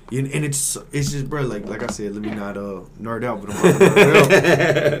 and it's just, bro, like I said, let me not nerd out, but I'm about to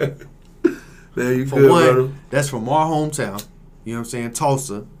nerd out. Man, you for good, one, brother. that's from our hometown. You know what I'm saying?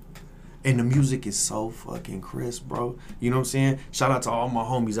 Tulsa. And the music is so fucking crisp, bro. You know what I'm saying? Shout out to all my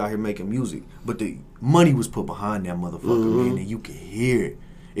homies out here making music. But the money was put behind that motherfucker, man, and you can hear it.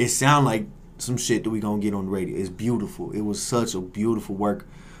 It sound like some shit that we gonna get on the radio. It's beautiful. It was such a beautiful work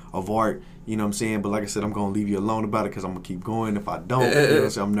of art. You know what I'm saying? But like I said, I'm gonna leave you alone about it because I'm gonna keep going. If I don't, you know what I'm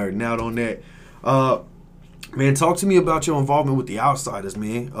saying? I'm nerding out on that. Man, talk to me about your involvement with the Outsiders,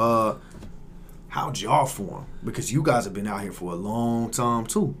 man. How'd y'all form? Because you guys have been out here for a long time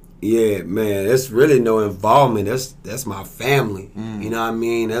too. Yeah, man, that's really no involvement. That's my family. You know what I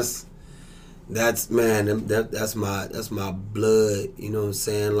mean? That's my blood. You know what I'm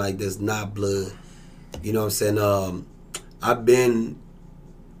saying? Like, that's not blood. You know what I'm saying? I've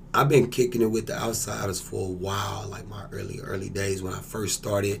been kicking it with the Outsiders for a while, like my early days when I first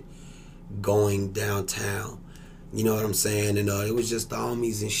started going downtown. You know what I'm saying? And it was just the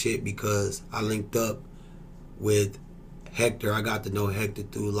homies and shit because I linked up with Hector. I got to know Hector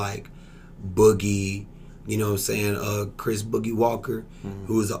through like Boogie, you know what I'm saying, Chris Boogie Walker,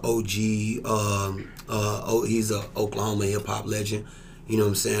 who is an OG, he's a Oklahoma hip hop legend, you know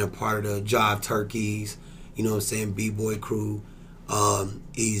what I'm saying, part of the Jive Turkeys, you know what I'm saying, B-Boy crew.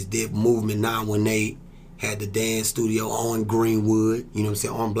 He's did Movement 918, had the dance studio on Greenwood, you know what I'm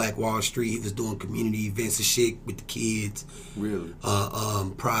saying, on Black Wall Street. He was doing community events and shit with the kids. Really?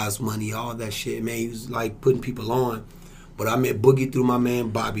 Prize money, all that shit, man. He was like putting people on. But I met Boogie through my man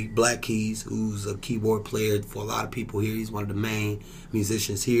Bobby Black Keys, who's a keyboard player for a lot of people here. He's one of the main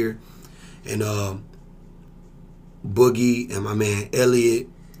musicians here. And Boogie and my man Elliot,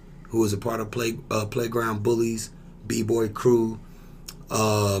 who was a part of Playground Bullies, B-Boy crew,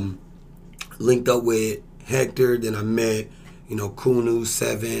 linked up with Hector. Then I met, you know, Kunu,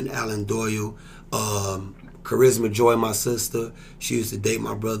 Seven, Alan Doyle, Charisma Joy, my sister. She used to date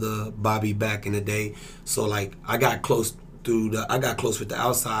my brother Bobby back in the day. So like I got close with the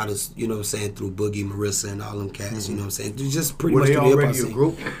Outsiders, you know what I'm saying, through Boogie, Marissa, and all them cats, you know what I'm saying. Just pretty much they through the hip-hop already a scene.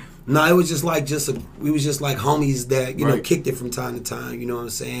 group? No, it was just like we was just like homies that, you know, kicked it from time to time, you know what I'm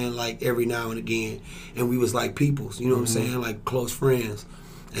saying, like every now and again. And we was like peoples, you know what I'm saying, like close friends.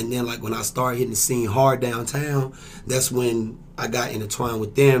 And then like when I started hitting the scene hard downtown, that's when I got intertwined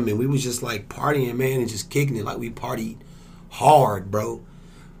with them, and we was just like partying, man, and just kicking it. Like we partied hard, bro.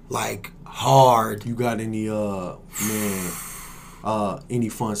 Like hard. You got any any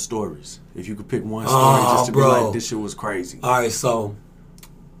fun stories? If you could pick one story just to be like, this shit was crazy. All right, so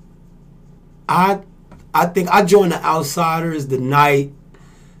I think I joined the Outsiders the night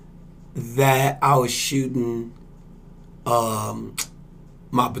that I was shooting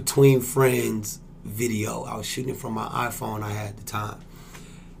my Between Friends video. I was shooting it from my iPhone I had at the time.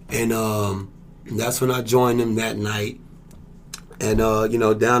 And that's when I joined them that night. And,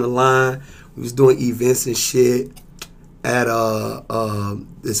 down the line, we was doing events and shit at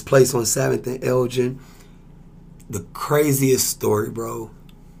this place on 7th and Elgin. The craziest story, bro.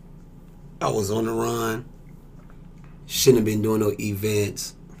 I was on the run. Shouldn't have been doing no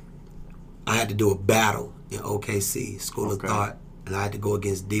events. I had to do a battle in OKC, School of Thought, and I had to go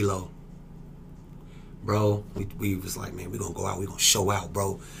against D-Lo. Bro, we was like, man, we gonna go out, we gonna show out,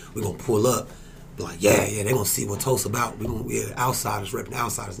 bro. We gonna pull up. Like, yeah, they gonna see what Tulsa about. We're outsiders, repping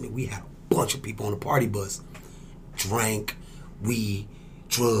outsiders. And we had a bunch of people on the party bus. Drank, weed,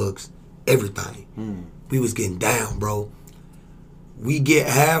 drugs, everything. We was getting down, bro. We get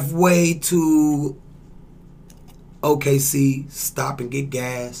halfway to OKC, stop and get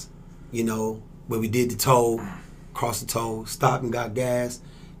gas, where we did the toll, cross the toll, stop and got gas,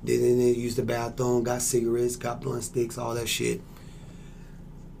 then used the bathroom, got cigarettes, got blunt sticks, all that shit.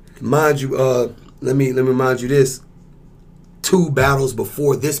 Mind you, let me remind you this. 2 battles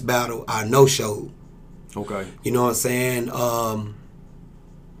before this battle, I no-showed. Okay. You know what I'm saying?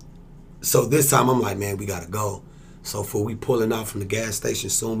 So this time I'm like, man, we gotta go. So for we pulling out from the gas station,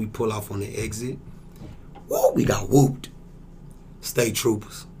 soon we pull off on the exit. Whoa, we got whooped. State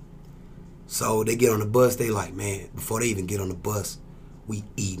troopers. So they get on the bus, they like, man, before they even get on the bus, we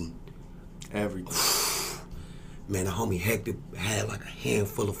eating. Everything. Man, the homie Hector had like a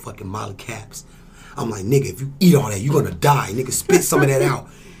handful of fucking Molly caps. I'm like, nigga, if you eat all that, you gonna die. Nigga, spit some of that out.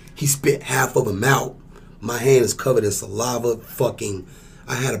 He spit half of them out. My hand is covered in saliva. Fucking,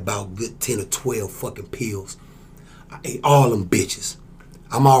 I had about good 10 or 12 fucking pills. I ate all them bitches.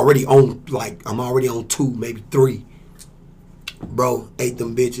 I'm already on 2, maybe 3. Bro, ate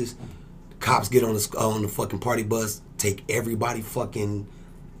them bitches. Cops get on the fucking party bus, take everybody fucking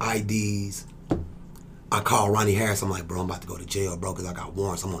IDs. I call Ronnie Harris. I'm like, bro, I'm about to go to jail, bro, because I got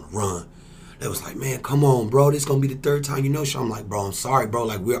warrants. I'm on the run. They was like, man, come on, bro. This going to be the 3rd time you no-show. I'm like, bro, I'm sorry, bro.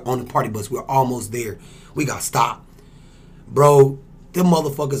 Like, we're on the party bus. We're almost there. We got stopped. Bro, them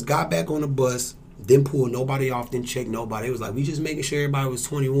motherfuckers got back on the bus, didn't pull nobody off, didn't check nobody. It was like, we just making sure everybody was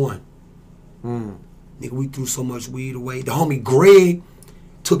 21. Nigga, we threw so much weed away. The homie Greg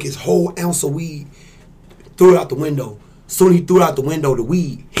took his whole ounce of weed, threw it out the window. Soon he threw it out the window, the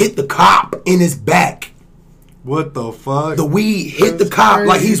weed hit the cop in his back. What the fuck? The weed hit the cop crazy.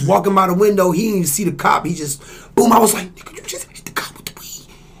 like he's walking by the window. He didn't even see the cop. He just, boom. I was like, nigga, you just hit the cop with the weed.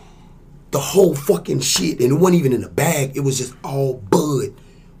 The whole fucking shit. And it wasn't even in a bag. It was just all bud.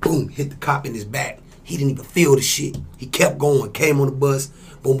 Boom, hit the cop in his back. He didn't even feel the shit. He kept going. Came on the bus.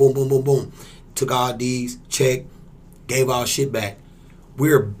 Boom, boom, boom, boom, boom. Took our IDs, checked, gave our shit back.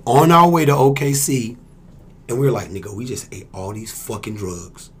 We're on our way to OKC. And we were like, nigga, we just ate all these fucking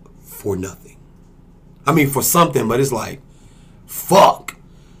drugs for nothing. I mean, for something, but it's like, fuck.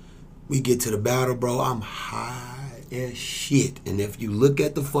 We get to the battle, bro. I'm high as shit. And if you look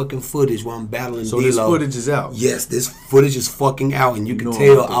at the fucking footage while I'm battling So D-Lo, this footage is out? Yes, this footage is fucking out. And you can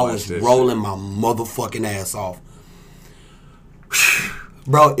tell I was rolling my motherfucking ass off.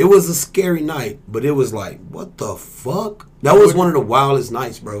 Bro, it was a scary night, but it was like, what the fuck? That was one of the wildest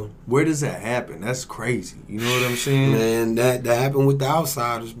nights, bro. Where does that happen? That's crazy. You know what I'm saying? Man, that happened with the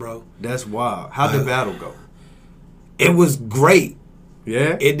outsiders, bro. That's wild. How'd the battle go? It was great.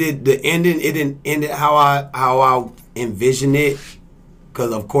 Yeah? It did. The ending, it didn't end it how I envisioned it.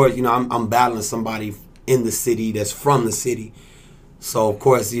 Because, of course, I'm battling somebody in the city that's from the city. So, of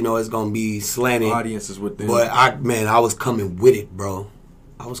course, it's going to be slanted. Audiences with them. But, I was coming with it, bro.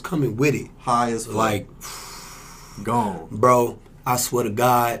 I was coming with it. High as fuck. Like, gone. Bro, I swear to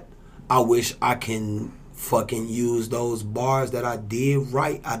God, I wish I can fucking use those bars that I did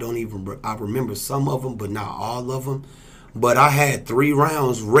right. I remember some of them, but not all of them. But I had 3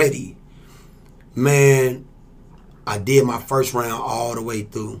 rounds ready. Man, I did my first round all the way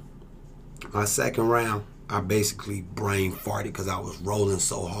through. My second round, I basically brain farted because I was rolling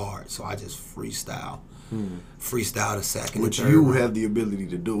so hard. So I just freestyle. Freestyle the second Which and third you round. have the ability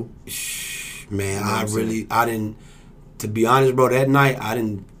to do. Man, You know I didn't, to be honest, bro, that night, I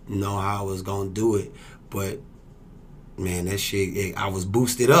didn't know how I was going to do it. But, man, that shit, I was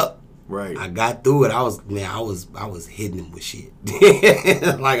boosted up. Right. I got through it. I was hitting him with shit.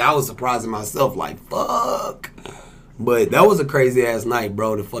 Like, I was surprising myself, like, fuck. But that was a crazy ass night,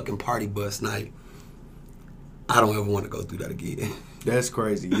 bro, the fucking party bus night. I don't ever want to go through that again. That's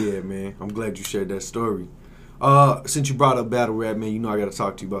crazy. Yeah, man. I'm glad you shared that story. Since you brought up battle rap, man, I got to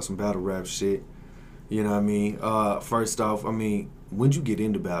talk to you about some battle rap shit. You know what I mean? First off, when'd you get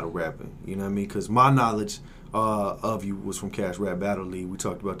into battle rapping? You know what I mean? Because my knowledge of you was from Cash Rap Battle League. We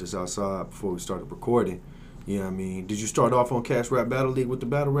talked about this outside before we started recording. You know what I mean? Did you start off on Cash Rap Battle League with the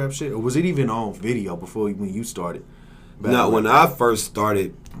battle rap shit? Or was it even on video when you started? No, when I first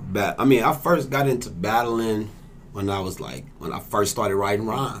started, I first got into battling when I first started writing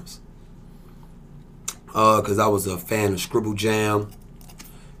rhymes. Because I was a fan of Scribble Jam.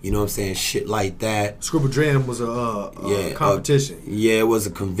 You know what I'm saying? Shit like that. Scribble Jam was a competition. It was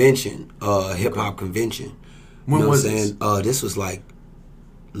a convention, hip hop convention. When was this? This was like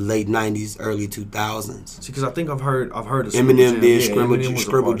late 90s, early 2000s. See, because I think I've heard of Eminem Jam. did Eminem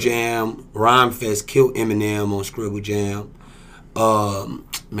Scribble Jam. Rhyme Fest killed Eminem on Scribble Jam.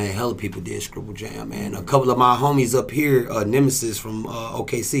 Man, hella people did Scribble Jam, man. A couple of my homies up here, Nemesis from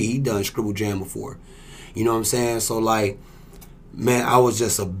OKC, he done Scribble Jam before. You know what I'm saying? So, like, man, I was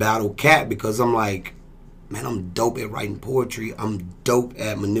just a battle cat because I'm like, man, I'm dope at writing poetry. I'm dope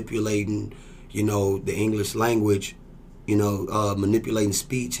at manipulating, the English language, manipulating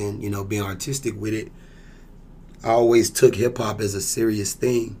speech and, being artistic with it. I always took hip-hop as a serious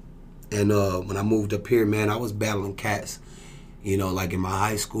thing. And when I moved up here, man, I was battling cats. Like in my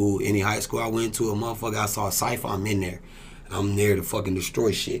high school, any high school I went to, a motherfucker, I saw a cypher, I'm in there. And I'm there to fucking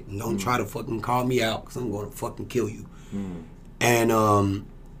destroy shit. And don't try to fucking call me out because I'm going to fucking kill you. And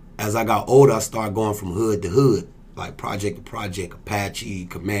as I got older, I started going from hood to hood. Like project to project, Apache,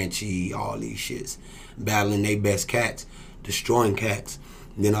 Comanche, all these shits. Battling they best cats, destroying cats.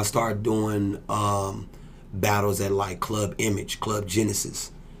 And then I started doing battles at like Club Image, Club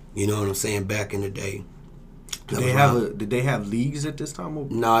Genesis. You know what I'm saying? Back in the day. Did they have leagues at this time?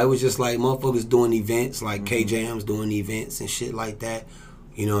 No, it was just like motherfuckers doing events, like K-Jams doing events and shit like that.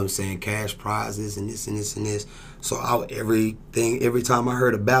 You know what I'm saying? Cash prizes and this and this and this. So every time I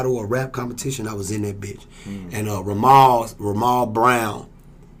heard a battle or rap competition, I was in that bitch. And Ramal Brown,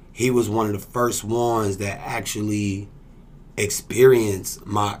 he was one of the first ones that actually experienced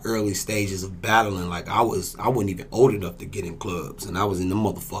my early stages of battling. Like I wasn't even old enough to get in clubs, and I was in the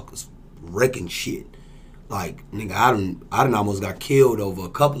motherfuckers wrecking shit. Like, nigga, I done almost got killed over a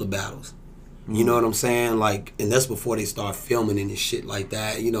couple of battles. You know what I'm saying? Like, and that's before they start filming and shit like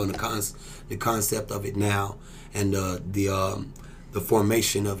that. The concept of it now, and the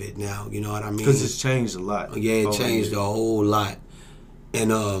formation of it now. You know what I mean? Because it's changed a lot. Yeah, it changed a whole lot. And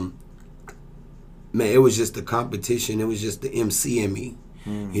man, it was just the competition. It was just the MC in me.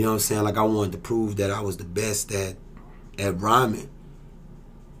 You know what I'm saying? Like I wanted to prove that I was the best at rhyming.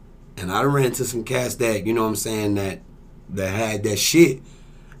 And I ran into some cats that, you know what I'm saying, that had that shit.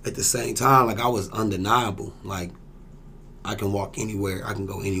 At the same time, like I was undeniable. Like I can walk anywhere, I can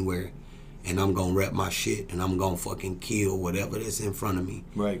go anywhere, and I'm gonna rep my shit, and I'm gonna fucking kill whatever that's in front of me.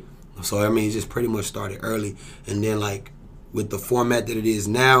 Right. So I mean, it just pretty much started early, and then like with the format that it is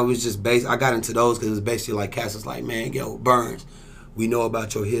now, it was just based. I got into those because it was basically like cats was like, man, yo, Burnz, we know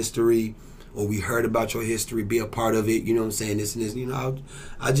about your history, or we heard about your history, be a part of it. You know what I'm saying? This and this.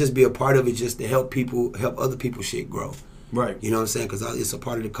 I just be a part of it just to help other people shit grow. Right. You know what I'm saying? Because it's a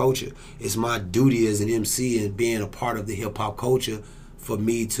part of the culture. It's my duty as an MC and being a part of the hip-hop culture for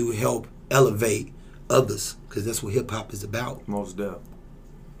me to help elevate others, because that's what hip-hop is about. Most def.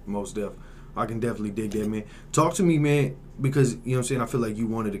 I can definitely dig that, man. Talk to me, man, because, you know what I'm saying, I feel like you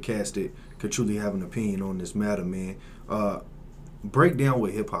wanted to cast it, could truly have an opinion on this matter, man. Break down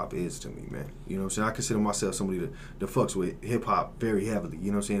what hip-hop is to me, man. You know what I'm saying? I consider myself somebody that fucks with hip-hop very heavily.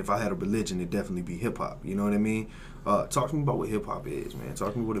 You know what I'm saying? If I had a religion, it'd definitely be hip-hop. You know what I mean? Talk to me about what hip-hop is, man.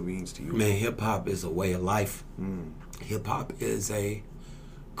 Talk to me what it means to you. Man, hip-hop is a way of life. Hip-hop is a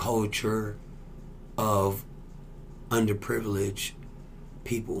culture of underprivileged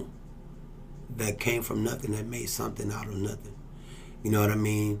people that came from nothing, that made something out of nothing. You know what I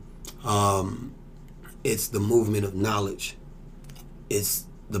mean? It's the movement of knowledge. It's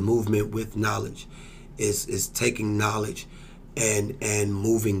the movement with knowledge. It's taking knowledge and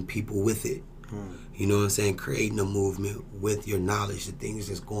moving people with it. You know what I'm saying? Creating a movement with your knowledge, the things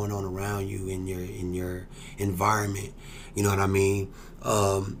that's going on around you in your environment. You know what I mean?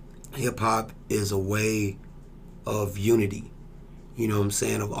 Hip hop is a way of unity. You know what I'm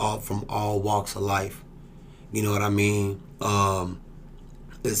saying? From all walks of life. You know what I mean?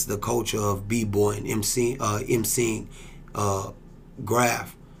 It's the culture of b-boying, emceeing,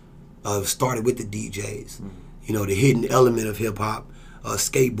 graph. Started with the DJs. You know, the hidden element of hip hop,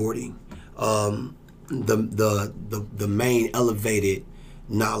 skateboarding. The main elevated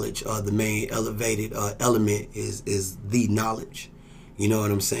knowledge, the main elevated element is the knowledge. You know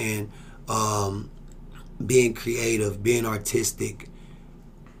what I'm saying? Being creative, being artistic,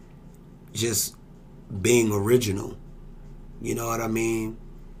 just being original. You know what I mean?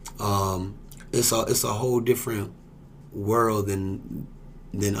 it's a whole different world than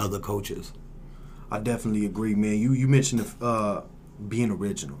other cultures. I definitely agree, man. You mentioned being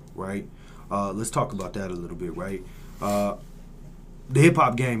original, right? Let's talk about that a little bit, right? The hip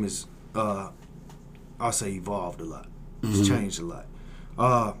hop game is, I'll say, evolved a lot. It's changed a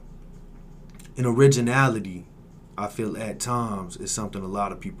lot. And originality, I feel at times, is something a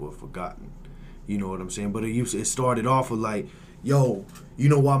lot of people have forgotten. You know what I'm saying? But it started off with like, yo, you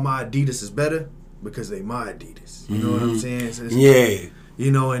know why my Adidas is better? Because they my Adidas. You know what I'm saying? So Yeah.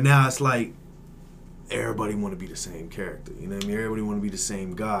 You know, and now it's like everybody want to be the same character. You know what I mean? Everybody want to be the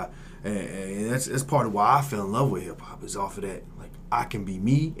same guy. And that's part of why I fell in love with hip hop, is off of that. Like, I can be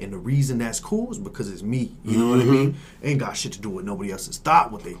me, and the reason that's cool is because it's me. You know what I mean? Ain't got shit to do with nobody else's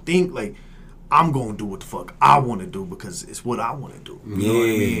thought, what they think. Like, I'm gonna do what the fuck I want to do because it's what I want to do. You know what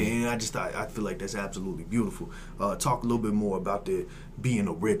I mean? And I feel like that's absolutely beautiful. Talk a little bit more about the being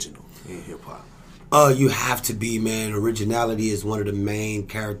original in hip hop. You have to be, man. Originality is one of the main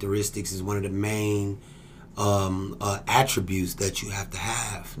characteristics, is one of the main attributes that you have to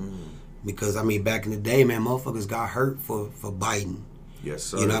have. Because, I mean, back in the day, man, motherfuckers got hurt for biting. Yes,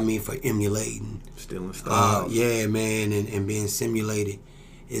 sir. You know what I mean? For emulating. Stealing style. Yeah, man, and being simulated.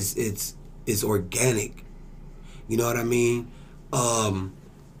 It's organic. You know what I mean?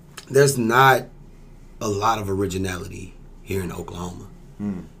 There's not a lot of originality here in Oklahoma.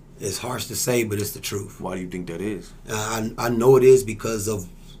 It's harsh to say, but it's the truth. Why do you think that is? I know it is because of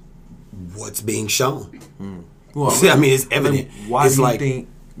what's being shown. Well, See, I mean, it's evident. Why it's do you like, think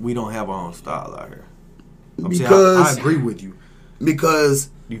we don't have our own style out here? Because I agree with you. Because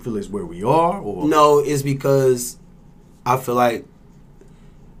Do you feel it's where we are, or no, it's because I feel like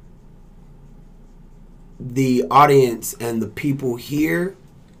the audience and the people here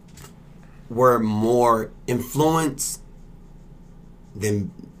were more influenced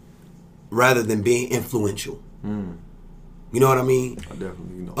rather than being influential. You know what I mean? I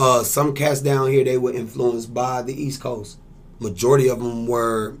definitely know. Some cats down here, they were influenced by the East Coast. Majority of them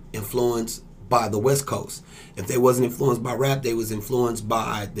were influenced by the West Coast. If they wasn't influenced by rap, they was influenced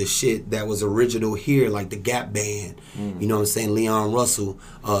by the shit that was original here, like the Gap Band. You know what I'm saying? Leon Russell,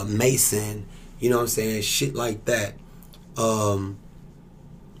 Mason. You know what I'm saying? Shit like that. Man,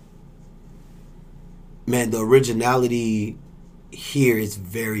 the originality here is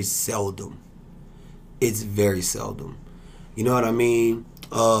very seldom. It's very seldom. You know what I mean?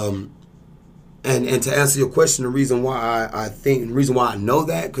 And to answer your question, the reason why the reason why I know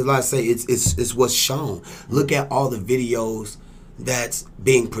that, because like I say, it's what's shown. Look at all the videos that's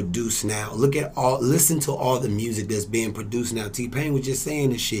being produced now. Listen to all the music that's being produced now. T-Pain was just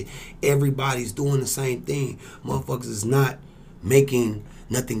saying this shit. Everybody's doing the same thing. Motherfuckers is not making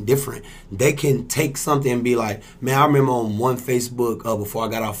nothing different. They can take something and be like, man, I remember on one Facebook, before I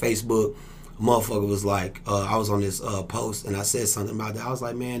got off Facebook, a motherfucker was like, I was on this post and I said something about that. I was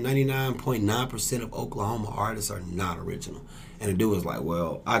like, man, 99.9% of Oklahoma artists are not original. And the dude was like,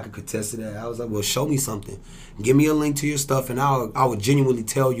 well, I could contest to that. I was like, well, show me something. Give me a link to your stuff and I would genuinely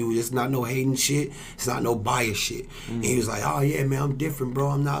tell you it's not no hating shit. It's not no bias shit. And he was like, oh, yeah, man, I'm different, bro.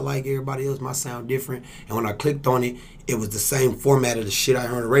 I'm not like everybody else. My sound different. And when I clicked on it, it was the same format of the shit I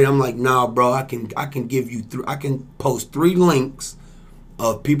heard on the radio. I'm like, nah, bro, I can give you I can post 3 links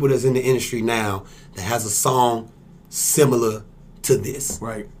of people that's in the industry now that has a song similar to this.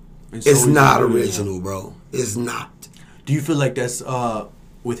 Right. It's not original, bro. It's not. Do you feel like that's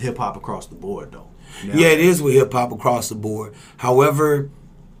with hip hop across the board, though? Now? Yeah, it is with hip hop across the board. However,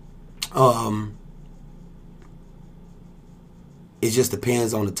 it just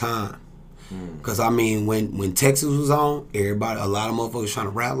depends on the time. Because, I mean, when Texas was on, a lot of motherfuckers trying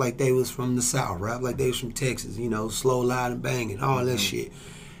to rap like they was from the South, rap like they was from Texas, you know, slow, loud, and banging, all that shit.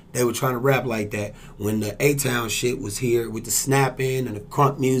 They were trying to rap like that. When the A-Town shit was here with the snapping and the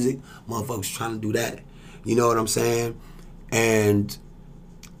crunk music, motherfuckers trying to do that. You know what I'm saying? And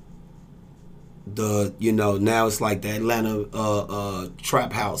now it's like the Atlanta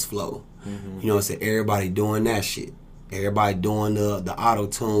trap house flow. You know what I'm saying? Everybody doing that shit. Everybody doing the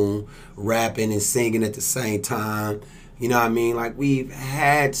auto-tune, rapping and singing at the same time. You know what I mean? Like, we've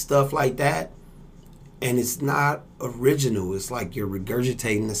had stuff like that, and it's not original. It's like you're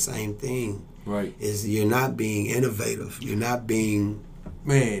regurgitating the same thing. Right. You're not being innovative. You're not being...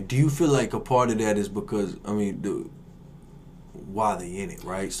 Man, do you feel like a part of that is because, I mean, why they in it,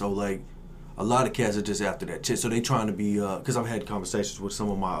 right? So, like, a lot of cats are just after that shit. So they trying to be, because I've had conversations with some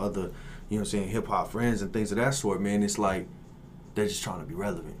of my other, you know what I'm saying, hip-hop friends and things of that sort, man. It's like they're just trying to be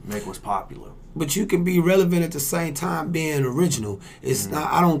relevant, make what's popular. But you can be relevant at the same time being original. It's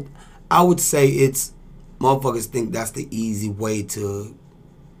not, I would say it's, motherfuckers think that's the easy way to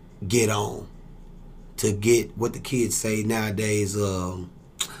get on. to get what the kids say nowadays, what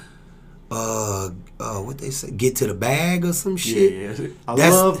they say, get to the bag or some shit. Yeah. I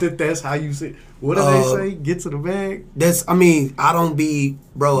love that that's how you say. What do they say? Get to the bag? I don't be,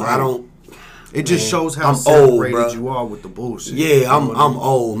 bro, right. I don't. It just shows how separated old, you are with the bullshit. Yeah, I'm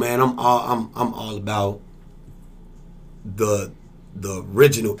old, man. I'm all about the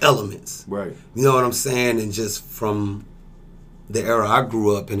original elements. Right. You know what I'm saying? And just from the era I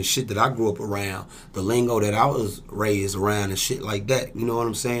grew up and the shit that I grew up around, the lingo that I was raised around and shit like that. You know what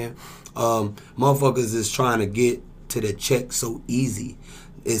I'm saying? Motherfuckers is trying to get to the check so easy.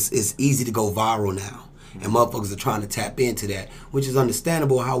 It's easy to go viral now. And motherfuckers are trying to tap into that, which is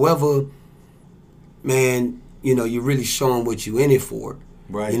understandable. However, man, you know, you're really showing what you in it for.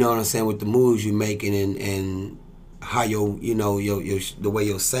 Right. You know what I'm saying? With the moves you're making and how your the way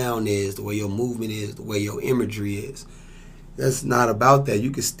your sound is, the way your movement is, the way your imagery is. That's not about that.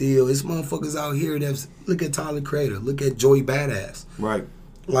 You can still, it's motherfuckers out here that's, look at Tyler Creator, look at Joey Badass. Right.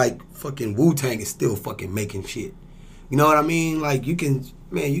 Like, fucking Wu-Tang is still fucking making shit. You know what I mean? Like, you can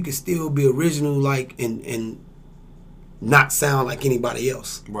still be original, like, and not sound like anybody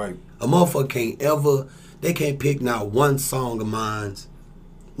else. Right. A motherfucker they can't pick not one song of mine,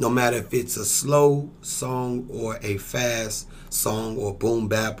 no matter if it's a slow song or a fast song or boom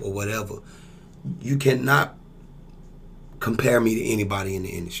bap or whatever. You cannot compare me to anybody in the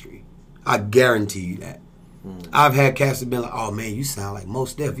industry. I guarantee you that. I've had cats that been like, oh man, you sound like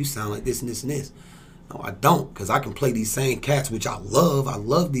Mos Def, you sound like this and this and this. No, I don't, because I can play these same cats, which I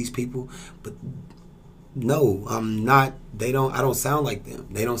love these people, but no, I'm not, I don't sound like them.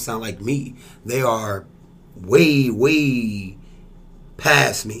 They don't sound like me. They are way, way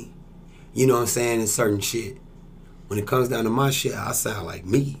past me. You know what I'm saying, in certain shit. When it comes down to my shit, I sound like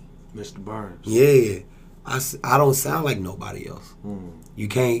me. Mr.Burnz. Yeah. I don't sound like nobody else. You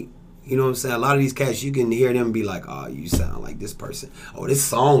can't, you know what I'm saying? A lot of these cats, you can hear them and be like, oh, you sound like this person. Oh, this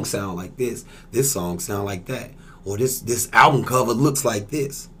song sound like this. This song sound like that. Or this album cover looks like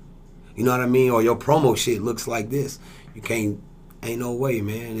this. You know what I mean? Or your promo shit looks like this. You can't, ain't no way,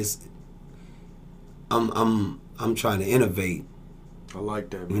 man. I'm trying to innovate. I like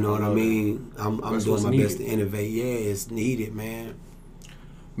that, man. You know what I mean? I'm doing my best to innovate. Yeah, it's needed, man.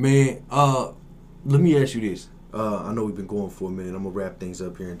 Man, let me ask you this. I know we've been going for a minute. I'm going to wrap things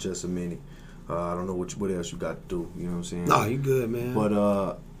up here in just a minute. I don't know what else you got to do. You know what I'm saying? No, you good, man. But,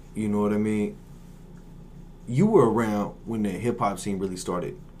 you know what I mean? You were around when the hip-hop scene really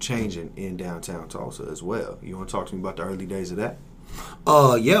started changing in downtown Tulsa as well. You want to talk to me about the early days of that?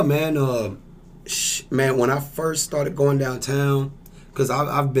 Yeah, man. Man, when I first started going downtown, because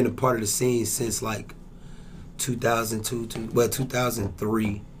I've been a part of the scene since, like,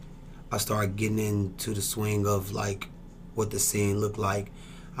 2003. I started getting into the swing of, like, what the scene looked like.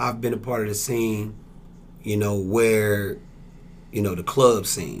 I've been a part of the scene, you know, where, you know, the club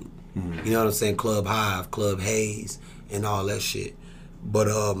scene. Mm-hmm. You know what I'm saying? Club Hive, Club Haze, and all that shit. But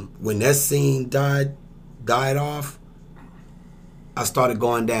when that scene died off, I started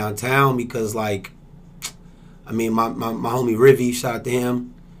going downtown because, like, I mean, my homie Rivy, shout out to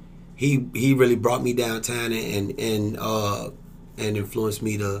him, he really brought me downtown and influenced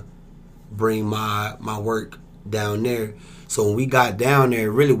me to bring my work down there. So when we got down there,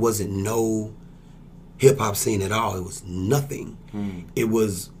 it really wasn't no hip-hop scene at all. It was nothing. It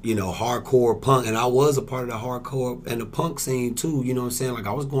was, you know, hardcore punk, and I was a part of the hardcore and the punk scene too, you know what I'm saying? Like,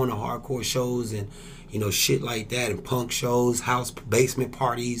 I was going to hardcore shows and, you know, shit like that, and punk shows, house basement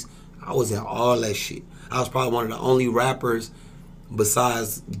parties. I was in all that shit. I was probably one of the only rappers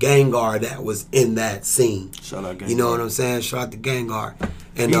besides Gengar that was in that scene. Shout out Gengar. You know what I'm saying? Shout out to Gengar.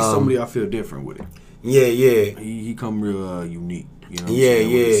 And he's somebody I feel different with it. Yeah, yeah. He come real unique. You know what I'm yeah, saying?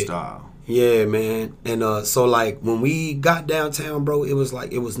 Yeah. With his style. Yeah, man. And so, like, when we got downtown, bro, it was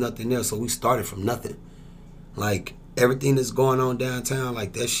like it was nothing there. So we started from nothing. Like, everything that's going on downtown,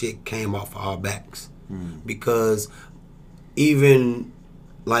 like, that shit came off our backs. Because even,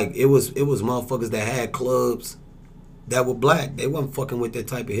 like, it was motherfuckers that had clubs that were black. They wasn't fucking with that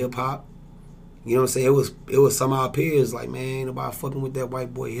type of hip hop. You know what I'm saying? It was some of our peers like, man, ain't nobody fucking with that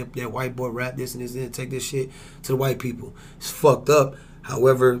white boy that white boy rap this and this and take this shit to the white people. It's fucked up.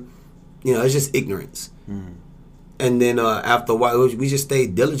 However, you know, it's just ignorance. And then after a while, we just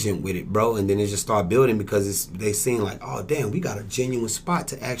stayed diligent with it, bro. And then it just started building because they seen like, oh damn, we got a genuine spot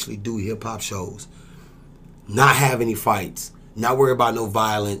to actually do hip hop shows, not have any fights, not worry about no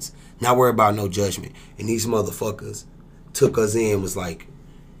violence, not worry about no judgment. And these motherfuckers took us in, was like,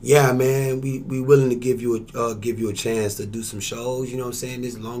 yeah, man, we willing to give you a chance to do some shows. You know what I'm saying?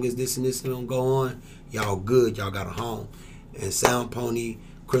 As long as this and this don't go on, y'all good. Y'all got a home. And Sound Pony,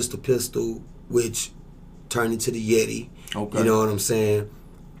 Crystal Pistol, which turned into the Yeti. Okay. You know what I'm saying?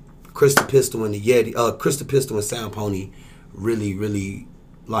 Crystal Pistol and the Yeti, Crystal Pistol and Sound Pony really, really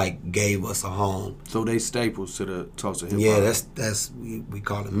like gave us a home. So they staples to the Tulsa hip hop. Yeah, that's we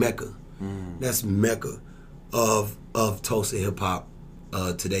call it Mecca. That's Mecca of Tulsa hip hop.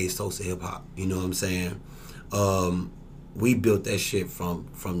 Today's Tulsa hip hop. You know what I'm saying? We built that shit from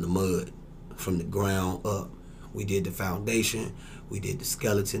the mud, from the ground up. We did the foundation. We did the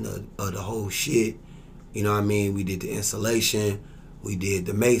skeleton of the whole shit. You know what I mean? We did the insulation. We did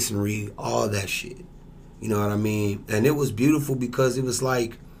the masonry, all that shit. You know what I mean? And it was beautiful because it was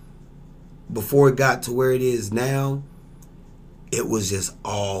like, before it got to where it is now, it was just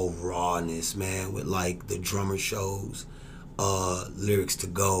all rawness, man, with like the drummer shows, lyrics to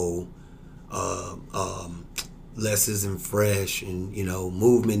go, Less Isn't Fresh, and, you know,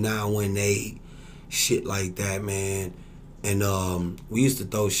 Movement 918, shit like that, man. And we used to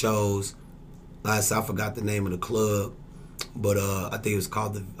throw shows. I forgot the name of the club, but I think it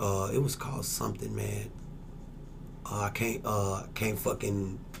was called something, man. I can't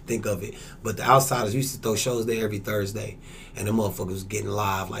fucking think of it. But the Outsiders used to throw shows there every Thursday, and the motherfuckers was getting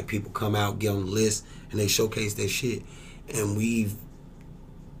live. Like, people come out, get on the list, and they showcase their shit. And we've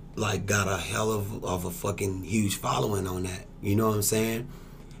like got a hell of a fucking huge following on that. You know what I'm saying?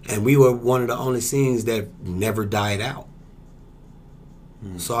 And we were one of the only scenes that never died out.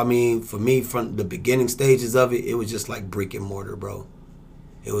 So, I mean, for me, from the beginning stages of it, it was just like brick and mortar, bro.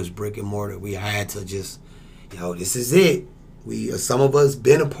 It was brick and mortar. We had to just, this is it. Some of us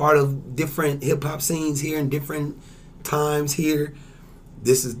been a part of different hip-hop scenes here in different times here.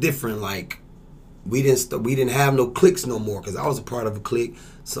 This is different. Like, we didn't have no cliques no more, because I was a part of a clique.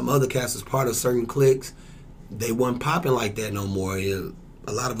 Some other cats was part of certain cliques. They wasn't popping like that no more.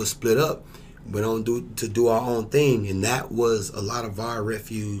 A lot of us split up. Went on to do our own thing, and that was a lot of our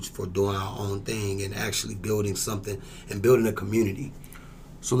refuge for doing our own thing and actually building something and building a community.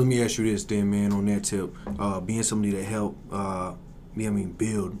 So let me ask you this then, man, on that tip. Being somebody that helped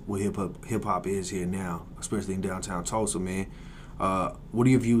build what hip hop is here now, especially in downtown Tulsa, man. What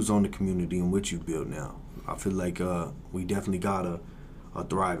are your views on the community in which you build now? I feel like we definitely got a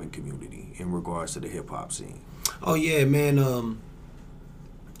thriving community in regards to the hip hop scene. Oh yeah, man.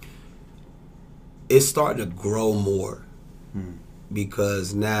 It's starting to grow more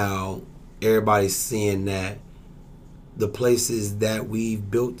because now everybody's seeing that the places that we've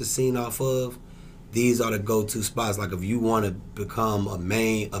built the scene off of, these are the go-to spots. Like, if you want to become a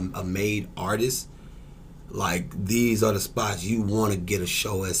made artist, like, these are the spots. You want to get a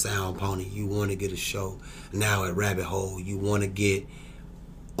show at Sound Pony. You want to get a show now at Rabbit Hole. You want to get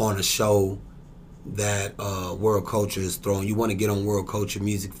on a show that World Culture is throwing. You want to get on World Culture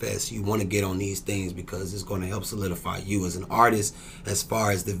Music Fest. You want to get on these things because it's going to help solidify you as an artist as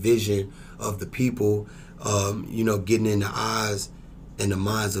far as the vision of the people, getting in the eyes and the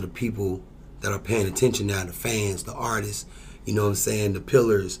minds of the people that are paying attention now, the fans, the artists, you know what I'm saying, the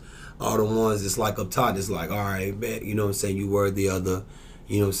pillars, all the ones that's like up top, it's like, all right, bet, you know what I'm saying, you worthy of the,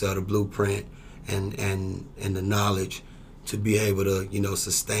 you know what I'm saying, the blueprint and the knowledge to be able to,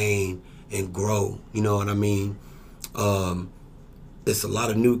 sustain and grow, you know what I mean? It's a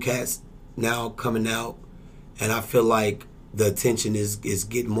lot of new cats now coming out, and I feel like the attention is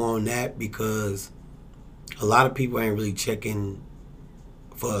getting more on that because a lot of people ain't really checking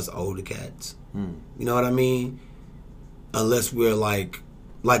for us older cats. You know what I mean? Unless we're like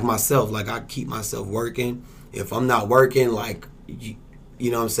myself, like, I keep myself working. If I'm not working, like, you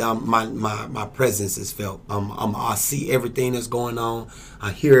know what I'm saying, my presence is felt. I see everything that's going on.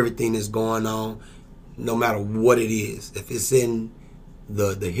 I hear everything that's going on, no matter what it is. If it's in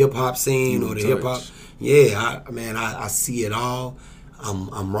the hip hop scene or the hip hop, yeah, I see it all.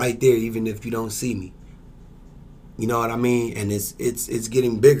 I'm right there, even if you don't see me. You know what I mean? And it's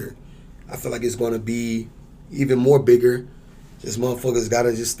getting bigger. I feel like it's going to be even more bigger. Just motherfuckers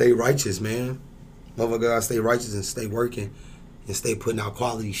gotta just stay righteous, man. Motherfuckers gotta stay righteous and stay working and stay putting out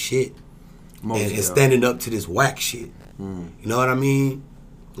quality shit and standing up to this whack shit. You know what I mean?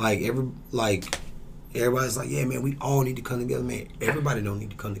 Like, everybody's like, yeah, man, we all need to come together, man. Everybody don't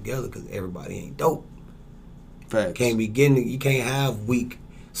need to come together because everybody ain't dope. Facts. You can't have weak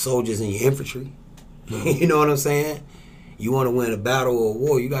soldiers in your infantry. You know what I'm saying? You want to win a battle or a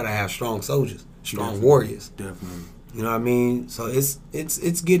war, you gotta have strong soldiers, strong warriors. Definitely. You know what I mean? So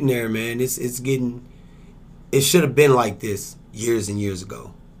it's getting there, man. It should have been like this years and years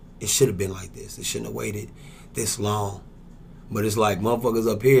ago. It should have been like this. It shouldn't have waited this long. But it's like, motherfuckers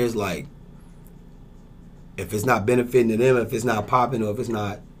up here is like, if it's not benefiting to them, if it's not popping, or if it's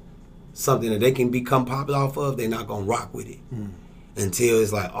not something that they can become popular off of, they're not gonna rock with it. until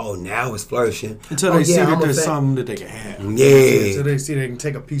it's like, oh, now it's flourishing. Until they see that there's something that they can have. Yeah. Until they see they can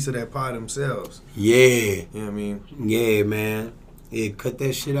take a piece of that pie themselves. Yeah. You know what I mean? Yeah, man. Yeah, cut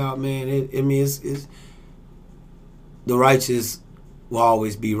that shit out, man. It's the righteous will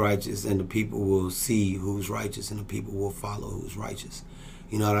always be righteous, and the people will see who's righteous, and the people will follow who's righteous.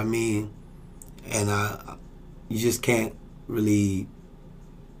 You know what I mean? And you just can't really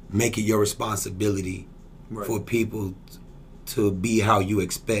make it your responsibility for people to be how you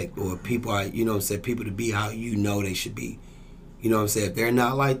expect, or people are, you know what I'm saying, people to be how you know they should be. You know what I'm saying? If they're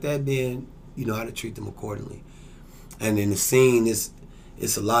not like that, then you know how to treat them accordingly. And in the scene, it's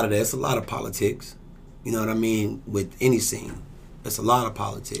a lot of that. It's a lot of politics. You know what I mean? With any scene, it's a lot of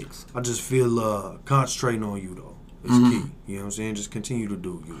politics. I just feel concentrating on you, though. It's key. You know what I'm saying? Just continue to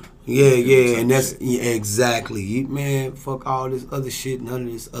do you. Yeah, and that's exactly. Man, fuck all this other shit. None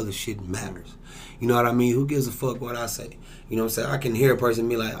of this other shit matters. You know what I mean? Who gives a fuck what I say? You know what I'm saying? I can hear a person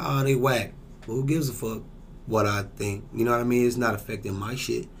be like, oh, they whack. Well, who gives a fuck what I think? You know what I mean? It's not affecting my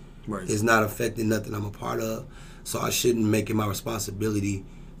shit. Right. It's not affecting nothing I'm a part of. So I shouldn't make it my responsibility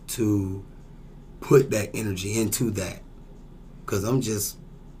to put that energy into that, because I'm just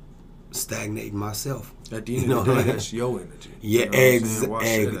stagnating myself. At the end of the day, that's your energy. Yeah,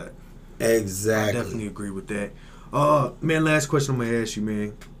 exactly. Exactly. I definitely agree with that. Man, last question I'm going to ask you,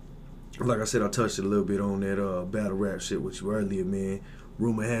 man. Like I said, I touched a little bit on that battle rap shit with you earlier, man.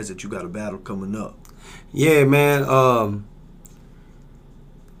 Rumor has it you got a battle coming up. Yeah, man.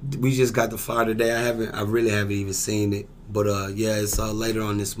 We just got the flyer today. I really haven't even seen it. But yeah, it's later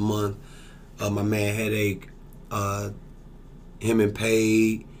on this month. My man Headache, him and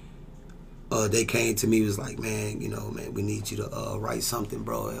Paid, they came to me, was like, man, we need you to write something,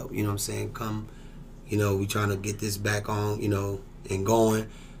 bro. You know what I'm saying? Come, we trying to get this back on, and going.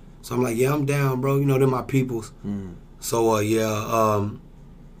 So I'm like, yeah, I'm down, bro. They're my peoples. So yeah,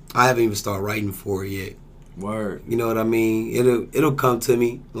 I haven't even started writing for it yet. Word. You know what I mean? It'll come to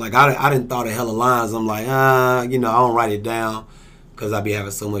me. Like I didn't thought of hella lines. I'm like, I don't write it down because I be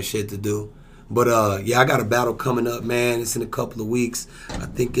having so much shit to do. But yeah, I got a battle coming up, man. It's in a couple of weeks. I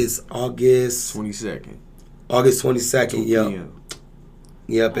think it's August 22nd. August 22nd.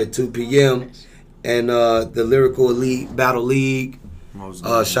 Yep, at 2 p.m. And the Lyrical Elite Battle League.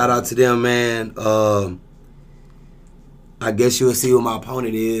 Shout out to them, man. I guess you'll see who my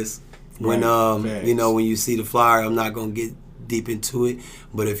opponent is when when you see the flyer. I'm not gonna get deep into it,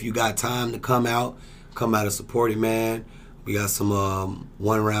 but if you got time to come out and support it, man. We got some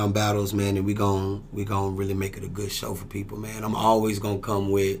 1-round battles, man, and we gon' really make it a good show for people, man. I'm always gonna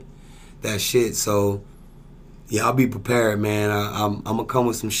come with that shit, so yeah, I'll be prepared, man. I'm gonna come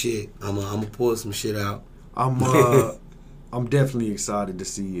with some shit. I'm gonna pull some shit out. I'm definitely excited to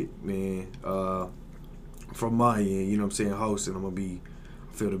see it, man. From my end, you know what I'm saying, hosting, I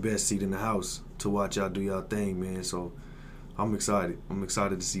feel the best seat in the house to watch y'all do y'all thing, man. So I'm excited. I'm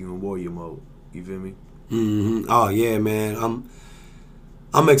excited to see you in warrior mode. You feel me? Mm-hmm. Oh yeah, man.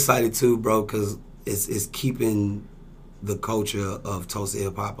 I'm excited too, bro, because it's keeping the culture of Tulsa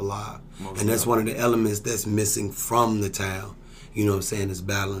hip hop alive, and that's one of the elements that's missing from the town. You know what I'm saying? It's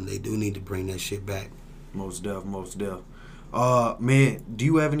battling. They do need to bring that shit back. Most def. Man, do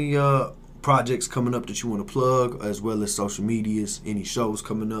you have any projects coming up that you want to plug, as well as social medias? Any shows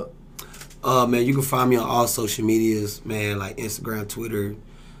coming up? Man, you can find me on all social medias, man, like Instagram, Twitter,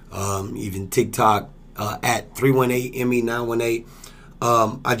 even TikTok, at 318ME918.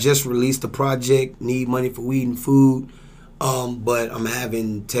 I just released a project, Need Money for Weed and Food, but I'm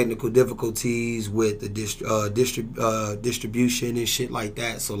having technical difficulties with the distribution and shit like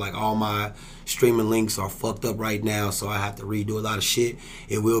that. So like all my streaming links are fucked up right now, so I have to redo a lot of shit.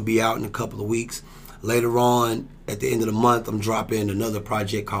 It will be out in a couple of weeks. Later on, at the end of the month, I'm dropping another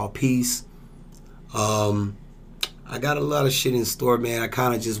project called Peace. I got a lot of shit in store, man. I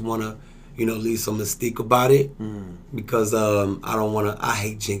kind of just want to, leave some mystique about it, because I don't want to. I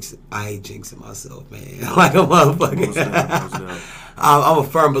hate jinxing myself, man. Like a motherfucker. Most definitely. I'm a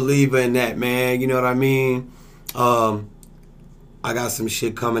firm believer in that, man. You know what I mean? I got some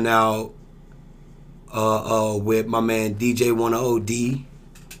shit coming out with my man DJ 10D.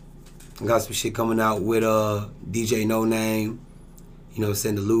 I got some shit coming out with DJ No Name. You know what I'm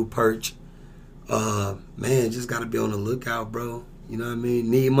saying? The Lou Perch. Man, just gotta be on the lookout, bro. You know what I mean?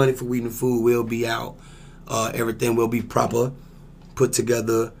 Need Money for Weed and Food will be out. Everything will be proper, put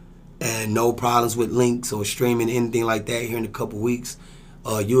together, and no problems with links or streaming, anything like that here in a couple weeks.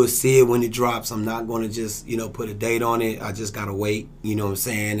 You'll see it when it drops. I'm not going to just, put a date on it. I just got to wait, you know what I'm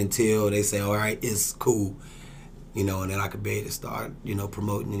saying, until they say, all right, it's cool. And then I could be able to start,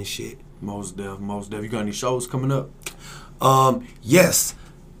 promoting and shit. Most def. You got any shows coming up? Yes,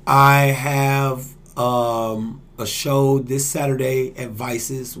 I have a show this Saturday at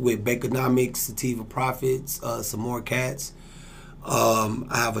Vices with Baconomics, Sativa Profits, some more cats. I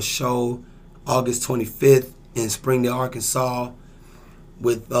have a show August 25th in Springdale, Arkansas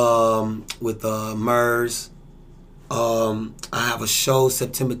with Murs. I have a show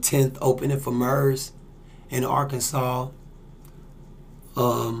September 10th opening for Murs in Arkansas.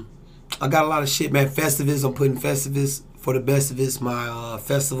 I got a lot of shit, man. Festivus, I'm putting Festivus for the best of it. My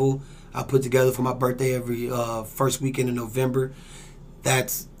festival I put together for my birthday every first weekend in November.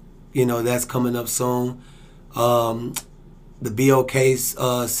 That's coming up soon. The BOK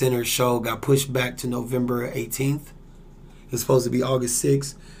Center show got pushed back to November 18th. It's supposed to be August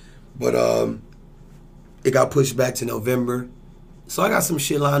 6th, but it got pushed back to November. So I got some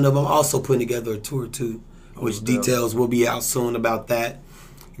shit lined up. I'm also putting together a tour too, which details will be out soon about that.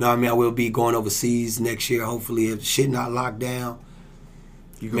 You know what I mean? I will be going overseas next year, hopefully, if shit not locked down.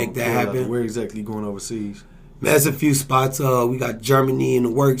 You make that happen. Where exactly you going overseas? Man, there's a few spots. We got Germany in the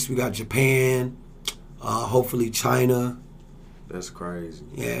works. We got Japan. Hopefully China. That's crazy.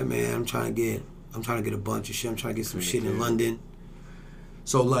 Yeah, man. I'm trying to get a bunch of shit. I'm trying to get some shit in London.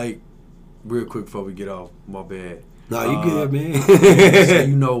 So, like, real quick before we get off, my bad. Nah, you good,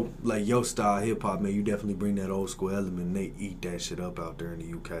 man. So, like, your style hip hop, man, you definitely bring that old school element, and they eat that shit up out there in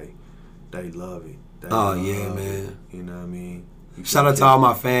the UK. They love it. Yeah, man. You know what I mean? Shout out to all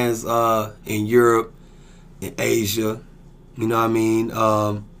my fans in Europe, in Asia, you know what I mean?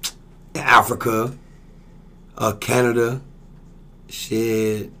 In Africa, Canada,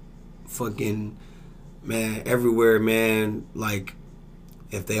 shit, fucking, man, everywhere, man. Like,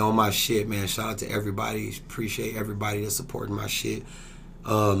 if they on my shit, man, shout out to everybody. Appreciate everybody that's supporting my shit.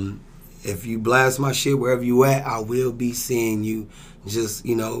 If you blast my shit wherever you at, I will be seeing you. Just,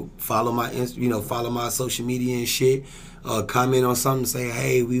 follow my social media and shit. Comment on something, say,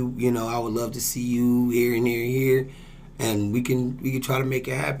 hey, I would love to see you here and here and here, and we can try to make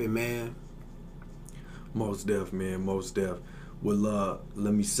it happen, man. Most def, man, most def. Well,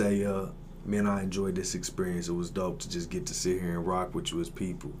 let me say, man, I enjoyed this experience. It was dope to just get to sit here and rock with you as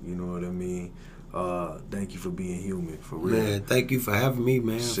people. You know what I mean? Thank you for being human, for real. Man, thank you for having me,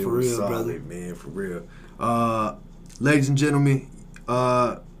 man. Shit for real, solid, brother. Man, for real. Ladies and gentlemen,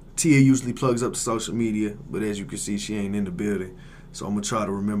 Tia usually plugs up the social media, but as you can see, she ain't in the building. So I'm going to try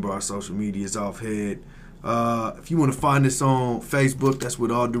to remember our social medias off head. If you want to find us on Facebook, that's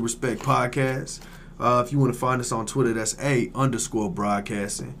With All Due Respect Podcast. If you want to find us on Twitter, that's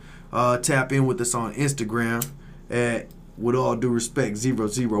 _broadcasting. Tap in with us on Instagram at With All Due Respect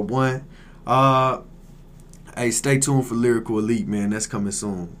 001. Hey, stay tuned for Lyrical Elite, man. That's coming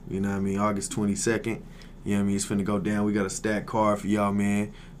soon. You know what I mean? August 22nd. You know what I mean? It's finna go down. We got a stacked card for y'all,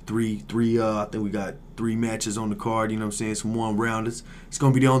 man. I think we got 3 matches on the card, you know what I'm saying? Some 1-rounders. It's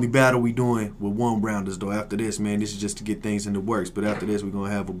gonna be the only battle we doing with 1-rounders, though. After this, man, this is just to get things in the works. But after this, we're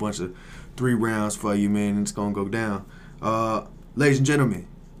gonna have a bunch of 3 rounds for you, man, and it's gonna go down. Ladies and gentlemen,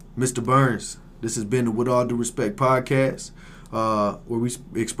 Mr.Burnz, this has been the With All Due Respect podcast, where we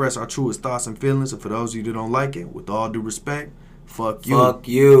express our truest thoughts and feelings. And for those of you that don't like it, with all due respect, fuck you. Fuck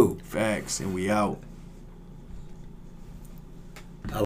you. Facts, and we out.